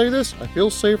ashamed to say this. I feel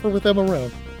safer with them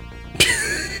around.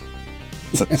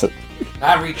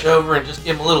 I reach over and just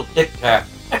give him a little tic tac.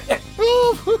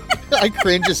 I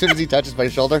cringe as soon as he touches my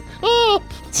shoulder. Oh!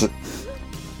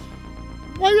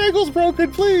 My ankle's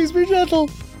broken. Please be gentle.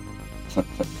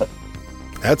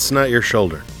 That's not your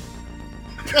shoulder.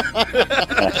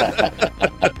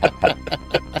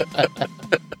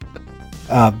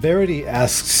 Verity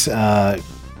asks,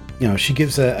 she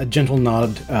gives a gentle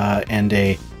nod and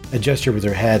a gesture with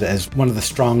her head as one of the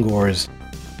Strongors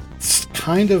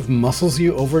kind of muscles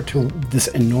you over to this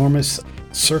enormous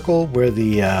circle where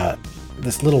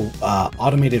this little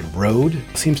automated road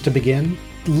seems to begin.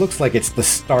 It looks like it's the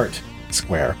start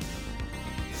square.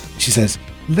 She says,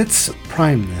 "Let's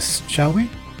prime this, shall we?"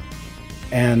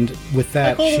 And with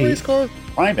that,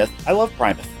 Primus. I love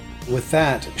Primus. With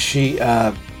that, she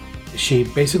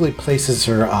basically places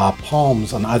her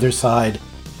palms on either side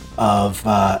of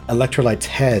Electrolyte's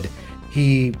head.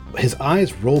 His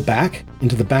eyes roll back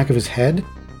into the back of his head.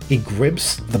 He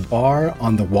grips the bar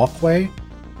on the walkway,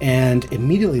 and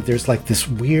immediately there's like this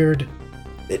weird,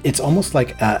 it's almost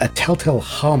like a telltale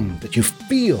hum that you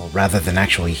feel rather than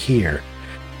actually hear,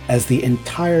 as the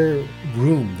entire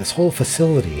room, this whole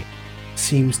facility,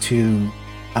 seems to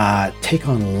take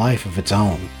on a life of its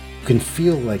own. You can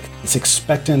feel like this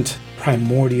expectant,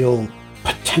 primordial,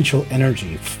 potential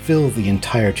energy fill the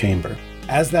entire chamber.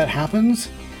 As that happens,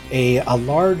 a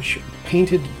large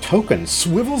painted token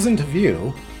swivels into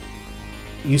view.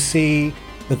 You see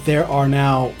that there are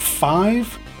now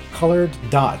 5 colored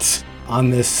dots on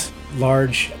this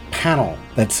large panel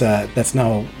that's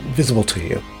now visible to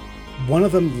you. One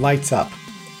of them lights up.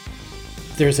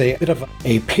 There's a bit of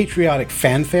a patriotic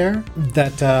fanfare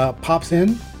that pops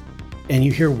in, and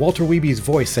you hear Walter Weeby's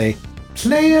voice say,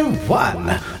 "Player 1,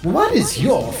 what is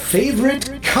your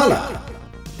favorite color?"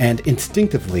 And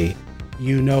instinctively,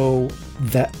 you know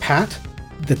that, Pat,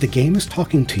 that the game is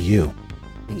talking to you.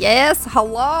 Yes,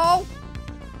 hello?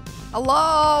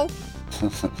 Hello?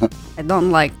 I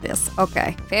don't like this.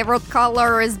 Okay, favorite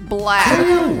color is black.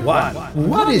 Player 1,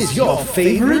 what is your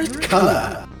favorite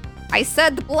color? I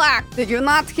said black. Did you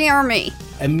not hear me?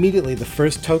 Immediately, the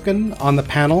first token on the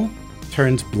panel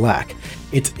turns black.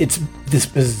 It's this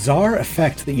bizarre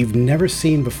effect that you've never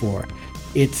seen before.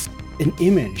 It's an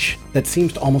image that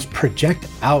seems to almost project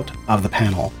out of the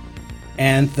panel.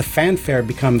 And the fanfare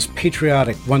becomes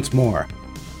patriotic once more.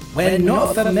 When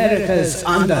North America's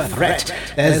under threat,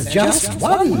 there's just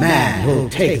one man who'll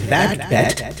take that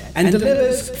bet and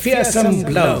delivers fearsome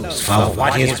blows for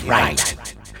what is right.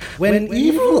 When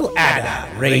evil Ada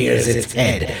rears its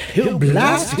head, he'll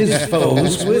blast his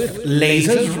foes with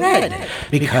lasers red,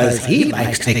 because he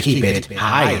likes to keep it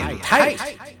high and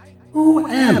tight. Who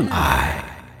am I?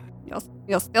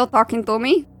 You're still talking to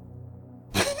me?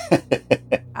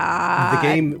 The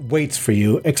game waits for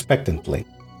you expectantly.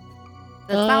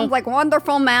 That sounds like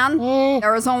wonderful, man.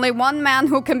 There is only one man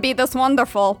who can be this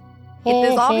wonderful.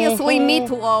 It is obviously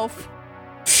Meatloaf.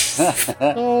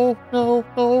 No.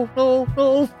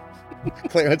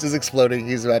 Clarence is exploding.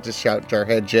 He's about to shout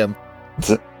Jarhead Jim.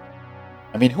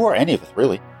 I mean, who are any of us,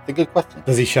 really? It's a good question.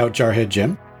 Does he shout Jarhead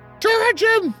Jim? Jarhead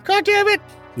Jim! God damn it!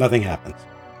 Nothing happens.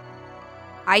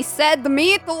 I said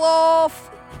Meatloaf.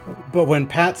 But when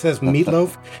Pat says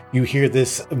meatloaf, you hear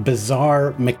this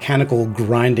bizarre mechanical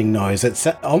grinding noise. It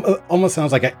almost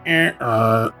sounds like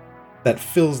a that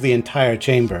fills the entire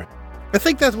chamber. I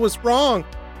think that was wrong.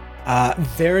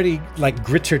 Verity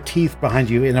grits her teeth behind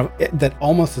you in that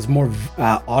almost is more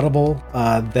audible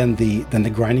than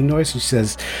the grinding noise. She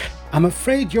says, "I'm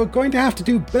afraid you're going to have to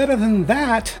do better than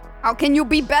that." How can you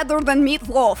be better than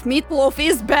Meatloaf? Meatloaf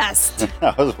is best.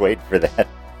 I was waiting for that.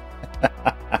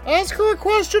 Ask her a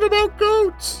question about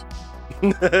goats.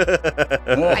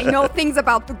 I know things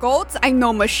about the goats, I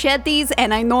know machetes,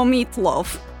 and I know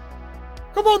Meatloaf.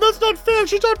 Come on, that's not fair.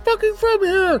 She's not fucking from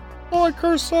here. Oh, I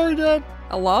cursed. Sorry, Dad.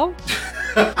 Hello?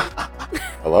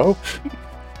 Hello?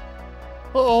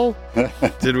 Uh-oh.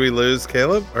 Did we lose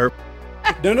Caleb? Or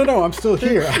No, I'm still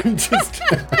here. I'm just...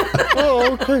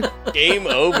 Oh, okay. Game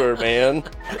over, man.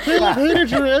 Caleb hated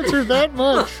your answer that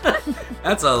much.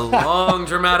 That's a long,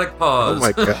 dramatic pause. oh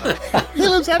my god.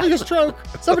 Caleb's having a stroke.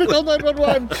 Somebody call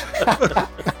 911.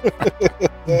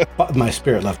 My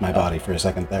spirit left my body for a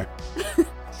second there.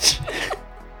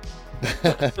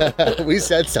 We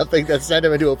said something that sent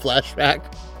him into a flashback.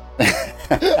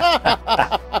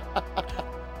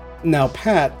 Now,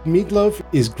 Pat, meatloaf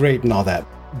is great and all that,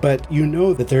 but you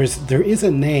know that there is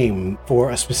a name for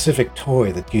a specific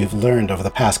toy that you've learned over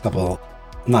the past couple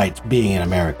nights being in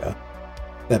America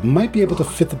that might be able to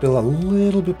fit the bill a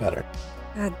little bit better.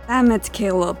 God damn it,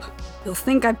 Caleb. You'll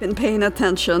think I've been paying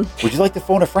attention. Would you like to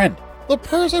phone a friend? The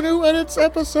person who edits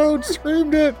episodes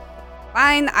screamed it.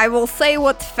 Fine, I will say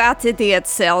what Fat Idiot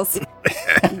sells.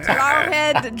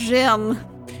 Jarhead Jim.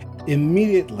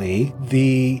 Immediately,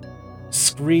 the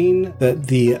screen,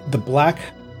 the black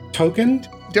token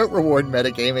Don't reward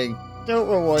metagaming. Don't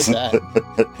reward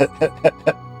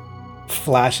that.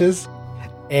 flashes,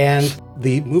 and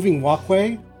the moving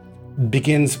walkway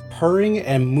begins purring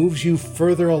and moves you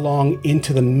further along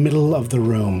into the middle of the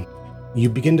room. You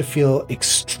begin to feel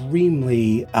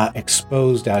extremely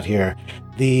exposed out here.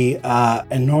 The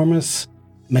enormous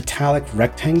metallic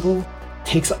rectangle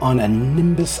takes on a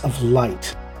nimbus of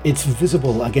light. It's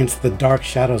visible against the dark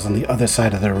shadows on the other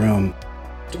side of the room.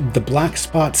 The black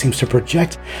spot seems to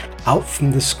project out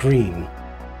from the screen.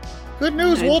 Good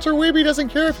news, Walter Weeby doesn't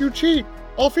care if you cheat.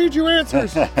 I'll feed you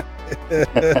answers. Oh,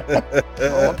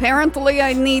 apparently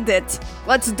I need it.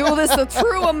 Let's do this the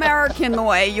true American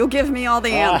way. You give me all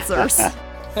the answers.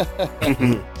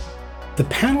 The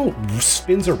panel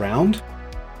spins around,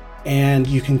 and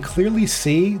you can clearly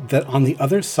see that on the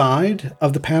other side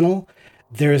of the panel,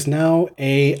 there is now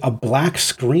a black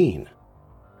screen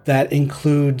that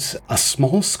includes a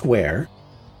small square,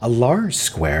 a large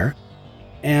square,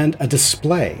 and a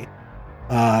display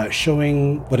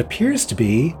showing what appears to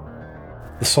be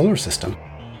the solar system.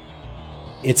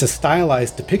 It's a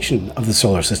stylized depiction of the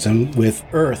solar system with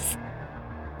Earth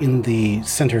in the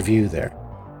center view there.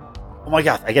 Oh my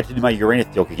gosh, I get to do my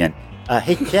Uranus joke again.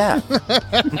 Hey, Jeff.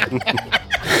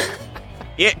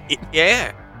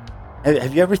 Yeah.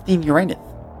 Have you ever seen Uranus?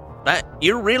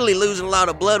 You're really losing a lot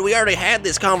of blood. We already had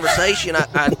this conversation.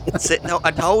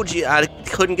 I told you I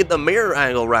couldn't get the mirror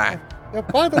angle right. Now,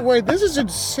 by the way, this is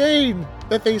insane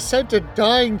that they sent a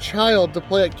dying child to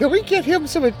play it. Can we get him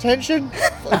some attention?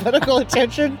 Medical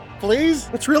attention, please?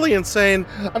 It's really insane.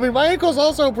 I mean, my ankle's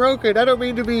also broken. I don't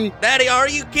mean to be... Daddy, are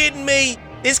you kidding me?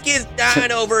 This kid's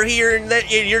dying over here, and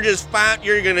you're just fine.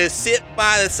 You're gonna sit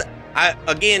by the...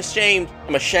 Again, shamed.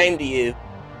 I'm ashamed of you.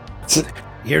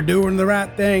 You're doing the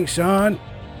right thing, Sean.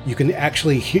 You can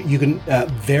actually hear,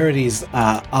 Verity's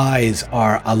eyes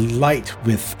are alight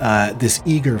with this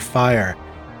eager fire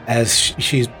as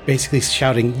she's basically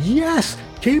shouting, "Yes,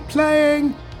 keep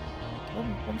playing!"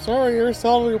 I'm sorry,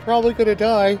 Aristotle, you're probably gonna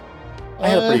die. I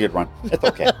had a pretty good run. It's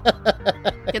okay.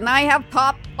 Can I have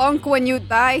pop punk when you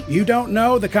die? You don't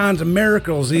know the kinds of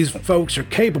miracles these folks are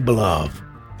capable of.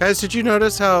 Guys, did you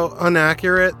notice how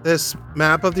inaccurate this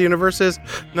map of the universe is?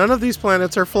 None of these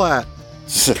planets are flat.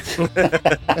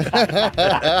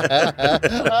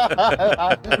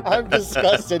 I'm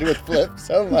disgusted with Flip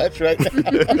so much right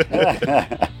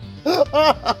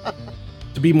now.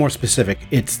 To be more specific,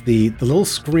 it's the little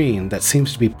screen that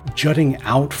seems to be jutting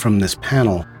out from this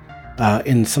panel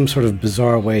in some sort of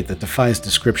bizarre way that defies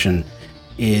description.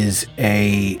 is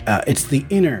it's the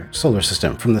inner solar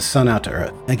system from the sun out to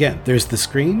Earth. Again, there's the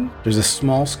screen, there's a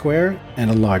small square and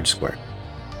a large square.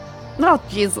 Oh,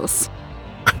 Jesus.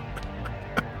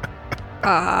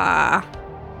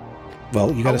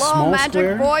 Well, you got a Hello, small magic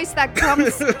square. voice that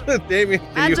comes. Damien, can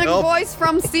you Magic help? voice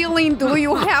from ceiling. Do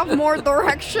you have more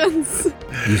directions?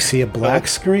 You see a black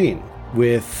screen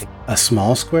with a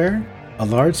small square, a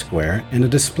large square, and a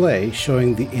display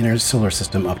showing the inner solar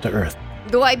system up to Earth.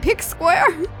 Do I pick square?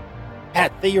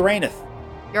 Pat, the Uranus.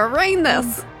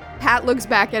 Uranus. Pat looks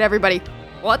back at everybody.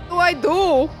 What do I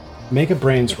do? Make a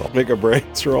brains roll. Make a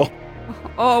brains roll.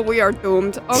 Oh, we are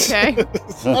doomed. Okay.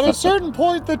 At a certain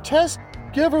point, the test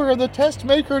giver and the test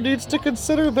maker needs to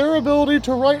consider their ability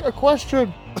to write a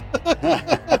question.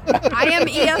 I am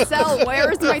ESL.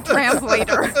 Where is my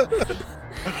translator?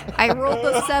 I rolled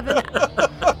a 7.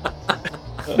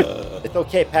 It's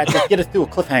okay, Pat. Just get us through a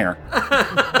cliffhanger.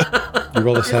 You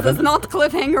rolled a This 7? is not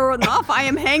cliffhanger enough. I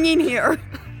am hanging here.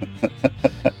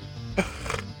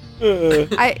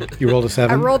 You rolled a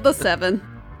 7? I rolled a 7.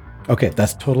 Okay,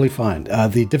 that's totally fine.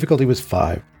 The difficulty was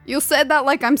 5. You said that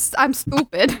like I'm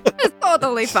stupid. It's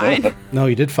totally fine. No,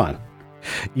 you did fine.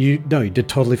 You did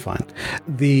totally fine.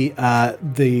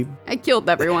 I killed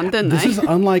everyone, didn't This I? is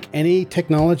unlike any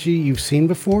technology you've seen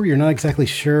before. You're not exactly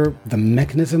sure the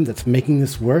mechanism that's making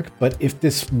this work, but if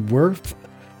this were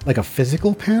like a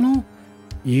physical panel,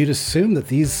 you'd assume that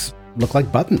these look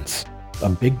like buttons. A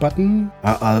big button,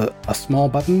 a small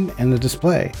button, and a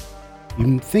display.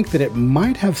 You think that it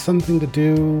might have something to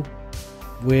do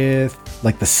with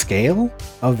like the scale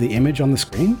of the image on the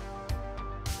screen?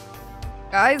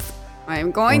 Guys, I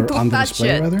am going Or to on the touch display,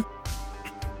 it. rather?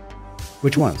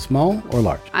 Which one, small or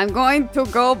large? I'm going to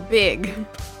go big.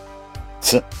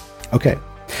 Okay.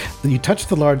 You touch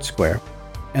the large square,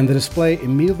 and the display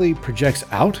immediately projects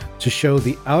out to show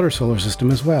the outer solar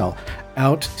system as well,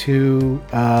 out to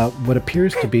what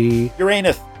appears to be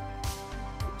Uranus.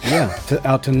 Yeah,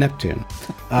 out to Neptune.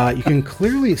 You can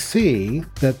clearly see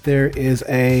that there is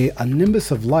a nimbus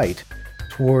of light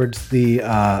towards the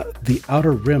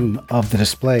outer rim of the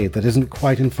display that isn't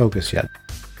quite in focus yet.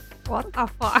 What the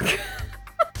fuck?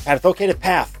 Pat, it's okay to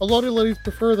pass. A lot of ladies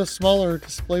prefer the smaller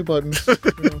display button.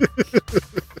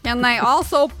 Can I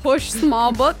also push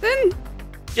small button?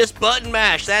 Just button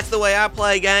mash. That's the way I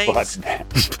play games.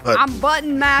 I'm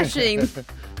button mashing.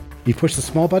 You push the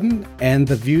small button, and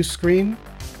the view screen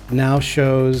now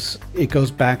shows it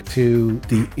goes back to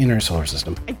the inner solar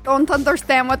system. I don't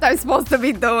understand what I'm supposed to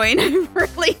be doing. I'm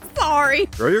really sorry.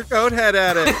 Throw your goat head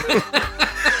at it.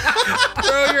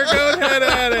 Throw your goat head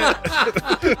at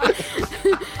it.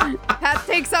 Pat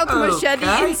takes out the machete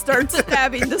and starts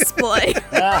stabbing display.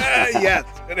 Yes,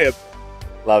 it is.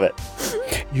 Love it.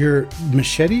 Your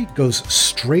machete goes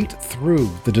straight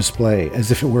through the display as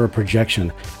if it were a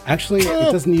projection. Actually,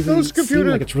 it doesn't even seem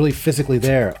like it's really physically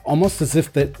there. Almost as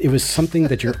if that it was something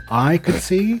that your eye could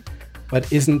see,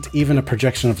 but isn't even a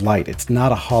projection of light. It's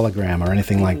not a hologram or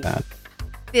anything like that.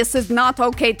 This is not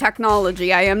okay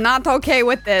technology. I am not okay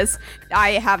with this.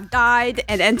 I have died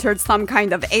and entered some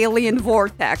kind of alien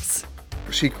vortex.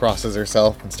 She crosses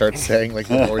herself and starts saying like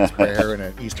the Lord's Prayer in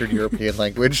an Eastern European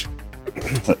language.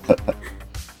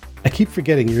 I keep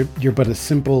forgetting you're but a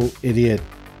simple idiot,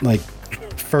 like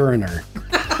foreigner.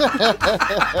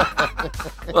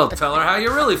 Well, tell her how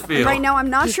you really feel. Right now, I'm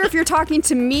not sure if you're talking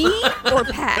to me or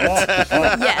Pat.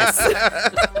 Yes.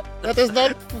 That is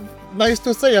not nice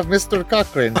to say of Mr.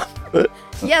 Cochrane.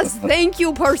 Yes, thank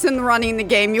you, person running the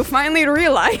game. You finally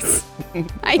realize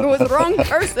I was the wrong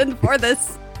person for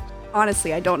this.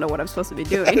 Honestly, I don't know what I'm supposed to be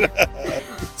doing.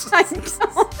 I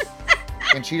don't.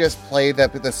 And she just played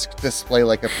this display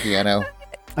like a piano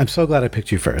I'm so glad I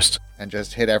picked you first. and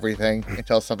just hit everything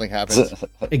until something happens.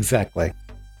 Exactly.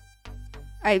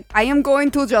 I am going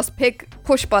to just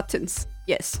push buttons.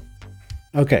 Yes.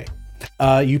 Okay.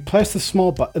 You press the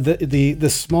small the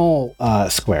small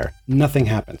square. Nothing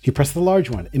happens. You press the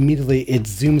large one. Immediately, it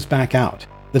zooms back out.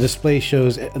 The display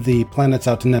shows the planets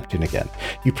out to Neptune again.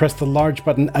 You press the large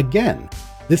button again.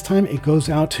 This time, it goes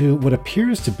out to what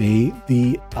appears to be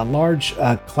a large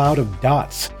cloud of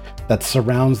dots that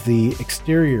surrounds the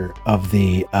exterior of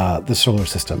the solar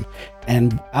system.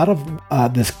 And out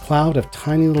of this cloud of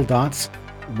tiny little dots,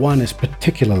 one is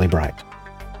particularly bright.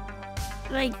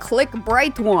 I click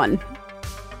bright one.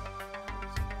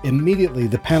 Immediately,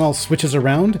 the panel switches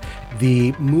around.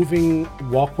 The moving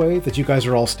walkway that you guys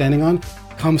are all standing on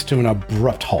comes to an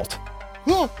abrupt halt.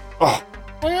 Look! Oh,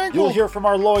 My ankle! you'll hear from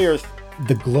our lawyers.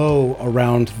 The glow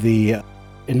around the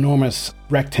enormous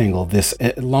rectangle, this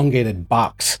elongated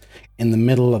box in the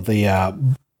middle of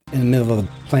the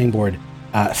playing board,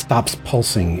 stops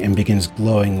pulsing and begins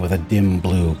glowing with a dim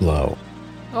blue glow.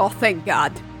 Oh, thank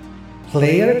God.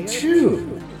 Player 2,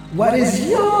 what is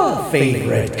your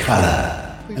favorite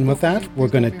color? And with that, we're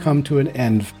going to come to an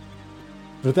end.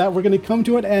 With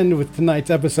tonight's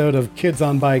episode of Kids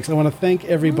on Bikes. I want to thank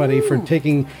everybody for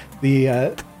taking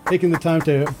the time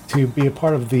to be a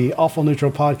part of the Awful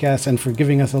Neutral podcast and for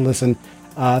giving us a listen.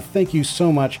 Thank you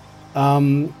so much.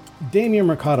 Damien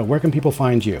Mercado, where can people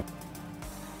find you?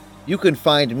 You can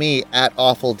find me at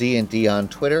AwfulD&D on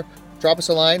Twitter. Drop us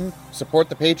a line, support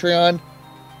the Patreon.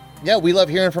 Yeah, we love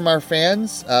hearing from our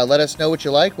fans. Let us know what you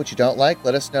like, what you don't like.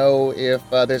 Let us know if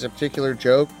there's a particular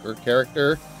joke or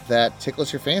character that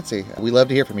tickles your fancy. We love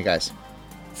to hear from you guys.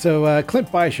 So,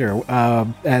 Clint Beischer,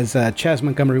 as Chaz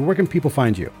Montgomery, where can people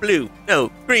find you? Blue,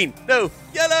 no. Green, no.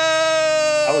 Yellow!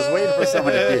 I was waiting for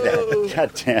someone to do that.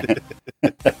 God damn it.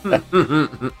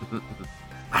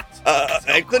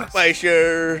 And Clint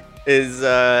Beischer is,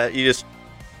 you just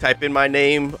type in my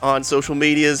name on social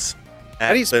medias.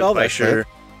 How do you spell that, Beischer?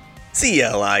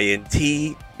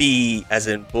 CLINTB as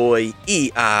in boy,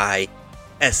 EISHIR.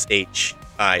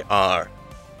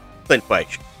 Clint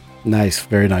Beischer. Nice,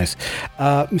 very nice.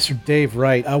 Mr. Dave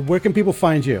Wright, where can people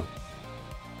find you?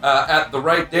 At The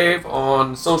Right Dave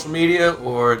on social media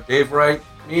or Dave Wright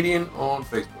Comedian on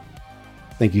Facebook.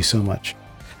 Thank you so much.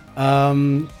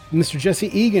 Mr.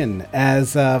 Jesse Egan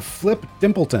as Flip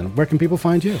Dimpleton, where can people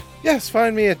find you? Yes,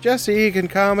 find me at Jesse Egan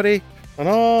Comedy on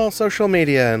all social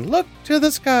media and look to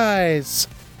the skies.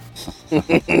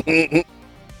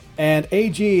 And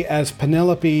AG as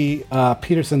Penelope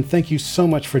Peterson, thank you so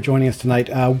much for joining us tonight.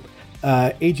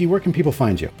 AG, where can people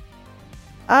find you?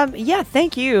 Yeah,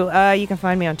 thank you. You can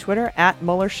find me on Twitter at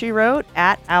Muller She Wrote,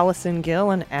 at Allison Gill,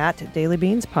 and at Daily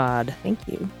Beans Pod. Thank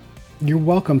you. You're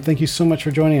welcome. Thank you so much for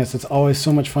joining us. It's always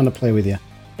so much fun to play with you.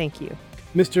 Thank you.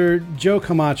 Mr. Joe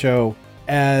Camacho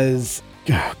as...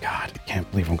 Oh, God, I can't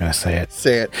believe I'm going to say it.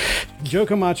 Say it. Joe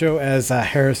Camacho as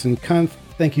Harrison Kunth.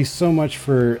 Thank you so much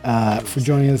for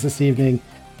joining us this evening.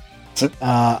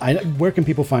 Where can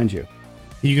people find you?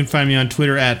 You can find me on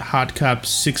Twitter at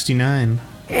HotCop69.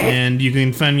 And you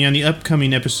can find me on the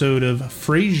upcoming episode of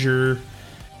Frasier.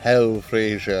 Hell,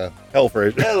 Frasier. Hell,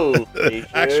 Frasier. Hell, Frasier.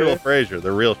 Actual Frasier,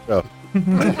 the real show.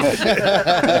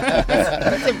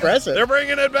 That's impressive. They're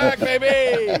bringing it back,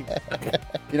 baby!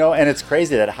 You know, and it's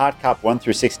crazy that Hot Cop 1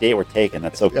 through 68 were taken.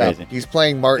 That's so crazy. Yeah, he's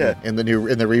playing Martin in the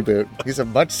reboot. He's a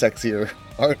much sexier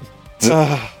Martin.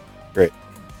 Great.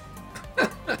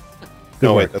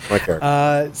 No, wait, that's my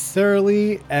character. Sarah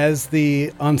Lee as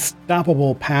the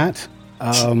unstoppable Pat.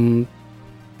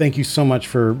 Thank you so much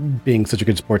for being such a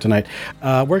good sport tonight.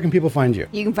 Where can people find you?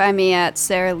 You can find me at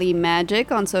Sarah Lee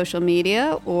Magic on social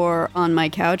media or on my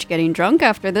couch getting drunk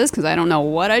after this because I don't know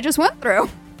what I just went through.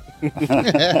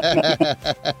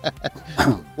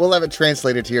 We'll have it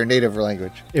translated to your native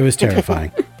language. It was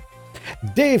terrifying.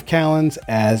 Dave Callens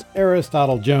as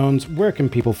Aristotle Jones. Where can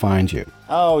people find you?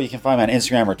 Oh, you can find me on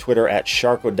Instagram or Twitter at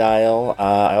Sharkodile.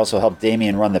 I also help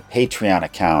Damien run the Patreon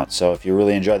account. So if you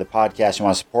really enjoy the podcast and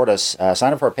want to support us,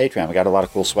 sign up for our Patreon. We got a lot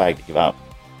of cool swag to give out.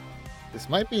 This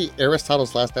might be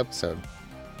Aristotle's last episode.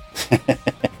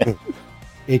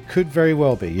 It could very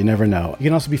well be. You never know. You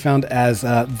can also be found as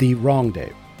The Wrong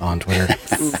Dave on Twitter.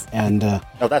 And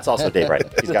no, that's also Dave Wright.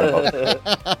 He's got a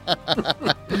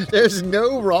both. There's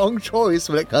no wrong choice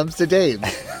when it comes to Dave.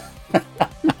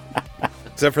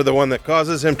 Except for the one that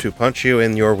causes him to punch you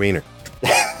in your wiener.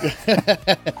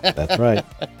 That's right.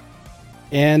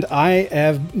 And I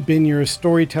have been your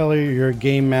storyteller, your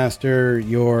game master,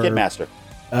 your... Kid master.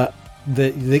 The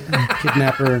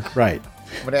kidnapper, right.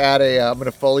 I'm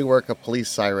gonna Foley work a police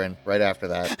siren right after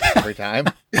that every time.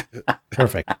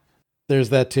 Perfect. There's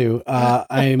that too.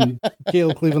 I'm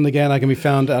Caleb Cleveland again. I can be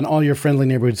found on all your friendly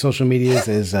neighborhood social medias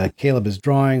as Caleb is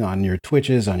Drawing, on your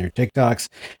Twitches, on your TikToks,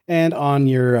 and on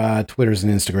your Twitters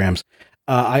and Instagrams.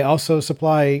 I also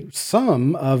supply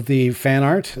some of the fan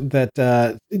art that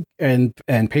and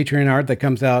Patreon art that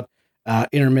comes out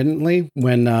intermittently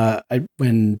when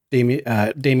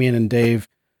Damien and Dave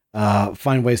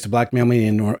find ways to blackmail me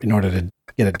in order to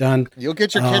get it done. You'll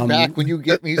get your kid back when you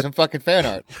get me some fucking fan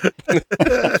art.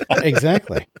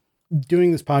 Exactly.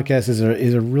 Doing this podcast is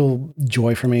a real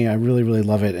joy for me. I really, really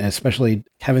love it, and especially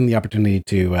having the opportunity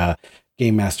to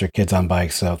game master Kids on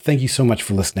Bikes. So thank you so much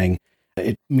for listening.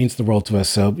 It means the world to us.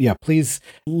 So yeah, please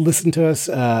listen to us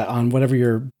on whatever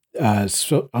your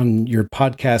on your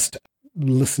podcast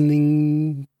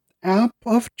listening app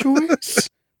of choice.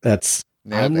 That's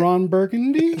I'm Ron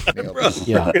Burgundy.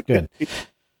 Yeah, good.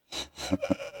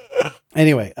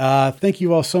 Anyway, thank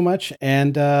you all so much,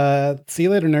 and see you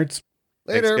later, nerds.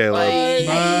 Later. Thanks,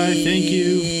 Bye. Thank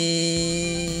you.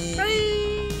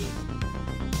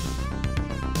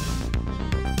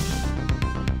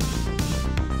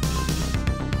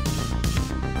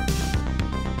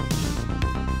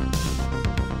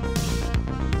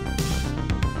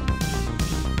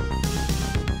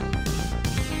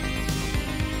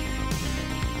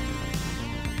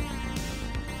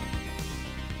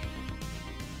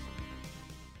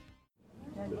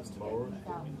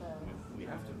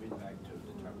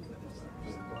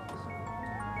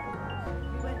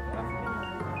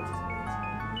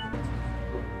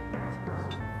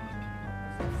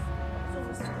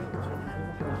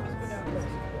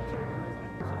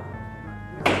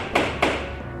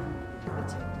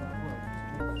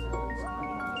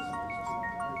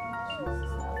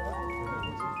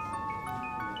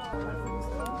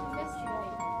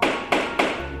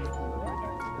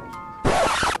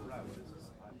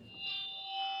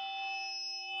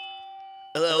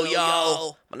 Hello,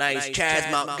 y'all. My name's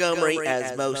Chaz Montgomery,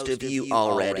 as most of you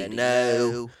already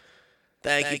know.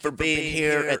 Thank you for being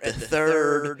here at the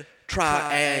third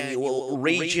triannual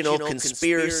Regional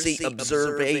Conspiracy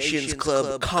Observations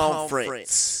Club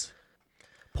Conference.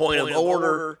 Point of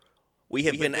order, we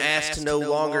have been asked to no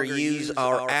longer use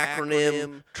our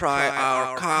acronym, Try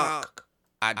Our Cock.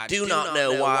 I do not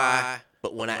know why,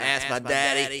 but when I ask my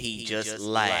daddy, he just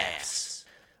laughs.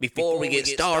 Before we get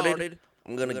started,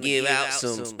 I'm going to give out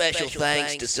some special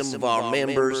thanks to some of our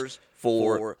members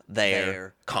for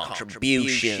their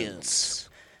contributions.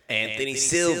 Anthony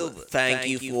Silva, thank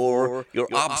you for your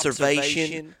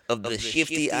observation of the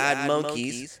shifty-eyed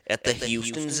monkeys at the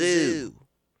Houston Zoo.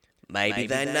 Maybe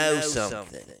they know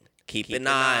something. Keep an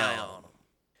eye on them.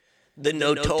 The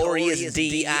notorious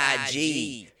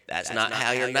D.I.G. That's not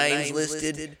how your name's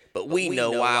listed, but we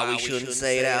know why we shouldn't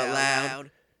say it out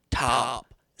loud. Top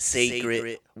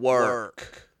secret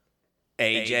work.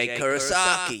 AJ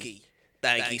Kurosaki,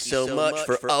 thank you so much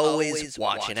for always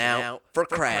watching out for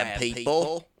crab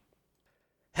people.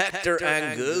 Hector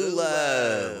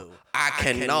Angulo, I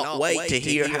cannot wait to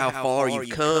hear how far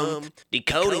you've come,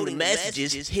 decoding the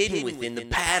messages hidden within the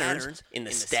patterns in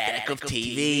the static of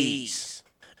TVs.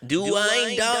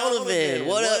 Dwayne Donovan,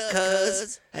 what up,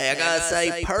 cuz? Hey, I gotta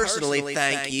say personally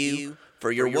thank you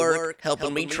for your work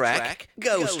helping me track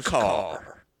Ghost Car.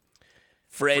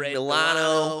 Fred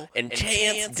Milano and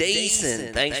Chance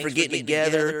Deason, thanks for getting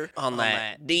together on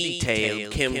that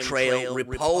detailed chemtrail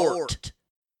report.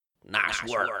 Nice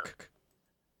work.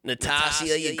 Natasha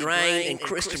Yagrain and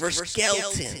Christopher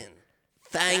Skelton,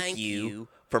 thank you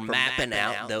for mapping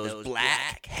out those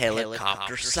black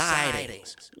helicopter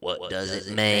sightings. What does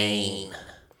it mean?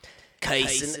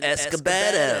 Cason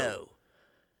Escobedo,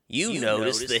 you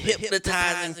noticed the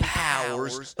hypnotizing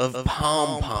powers of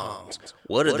pom-poms.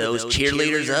 What are those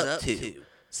cheerleaders up to?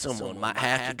 Someone might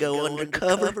have to go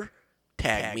undercover.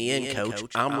 Tag me in, coach.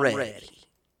 I'm ready.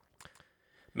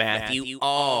 Matthew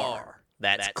R.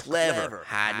 That's clever,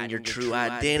 hiding your true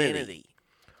identity.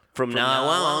 From now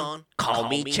on, call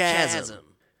me Chasm.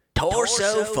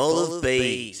 Torso full of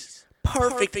bees.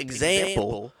 Perfect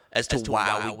example as to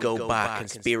why we go by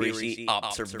conspiracy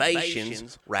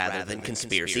observations rather than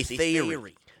conspiracy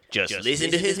theory. Just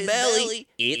listen to his belly,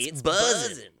 it's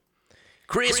buzzing.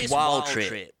 Chris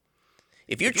Waltrip.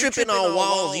 If you're tripping on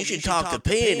walls, you should talk to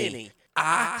Penny.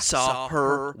 I saw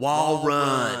her wall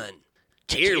run.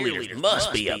 Cheerleaders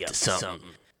must be up to something.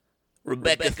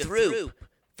 Rebecca Throop,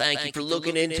 thank you for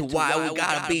looking into why we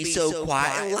gotta be so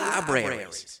quiet in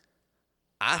libraries.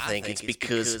 I think it's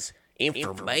because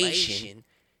information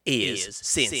is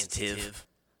sensitive.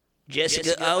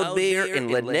 Jessica Oldbeer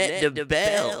and Lynette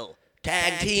DeBell,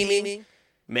 tag teaming,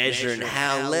 measuring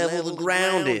how level the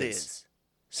ground is.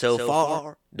 So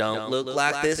far, don't look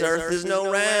like this earth is no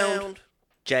round.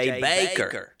 Jay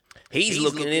Baker, he's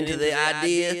looking into the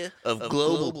idea of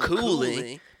global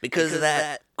cooling because of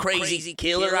that crazy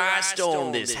killer ice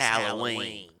storm this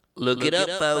Halloween. Look it up,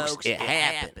 folks. It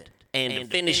happened. And to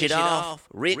finish it off,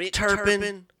 Rick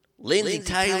Turpin, Lindsay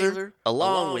Taylor,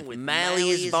 along with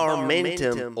Malleus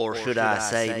Varmentum, or should I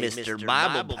say Mr.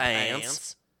 Bible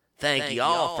Pants, thank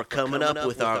y'all for coming up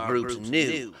with our group's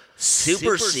new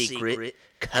super secret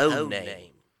code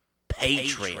name,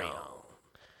 Patreon.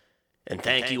 And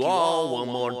thank you all one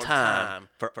more time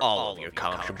for all of your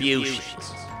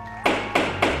contributions.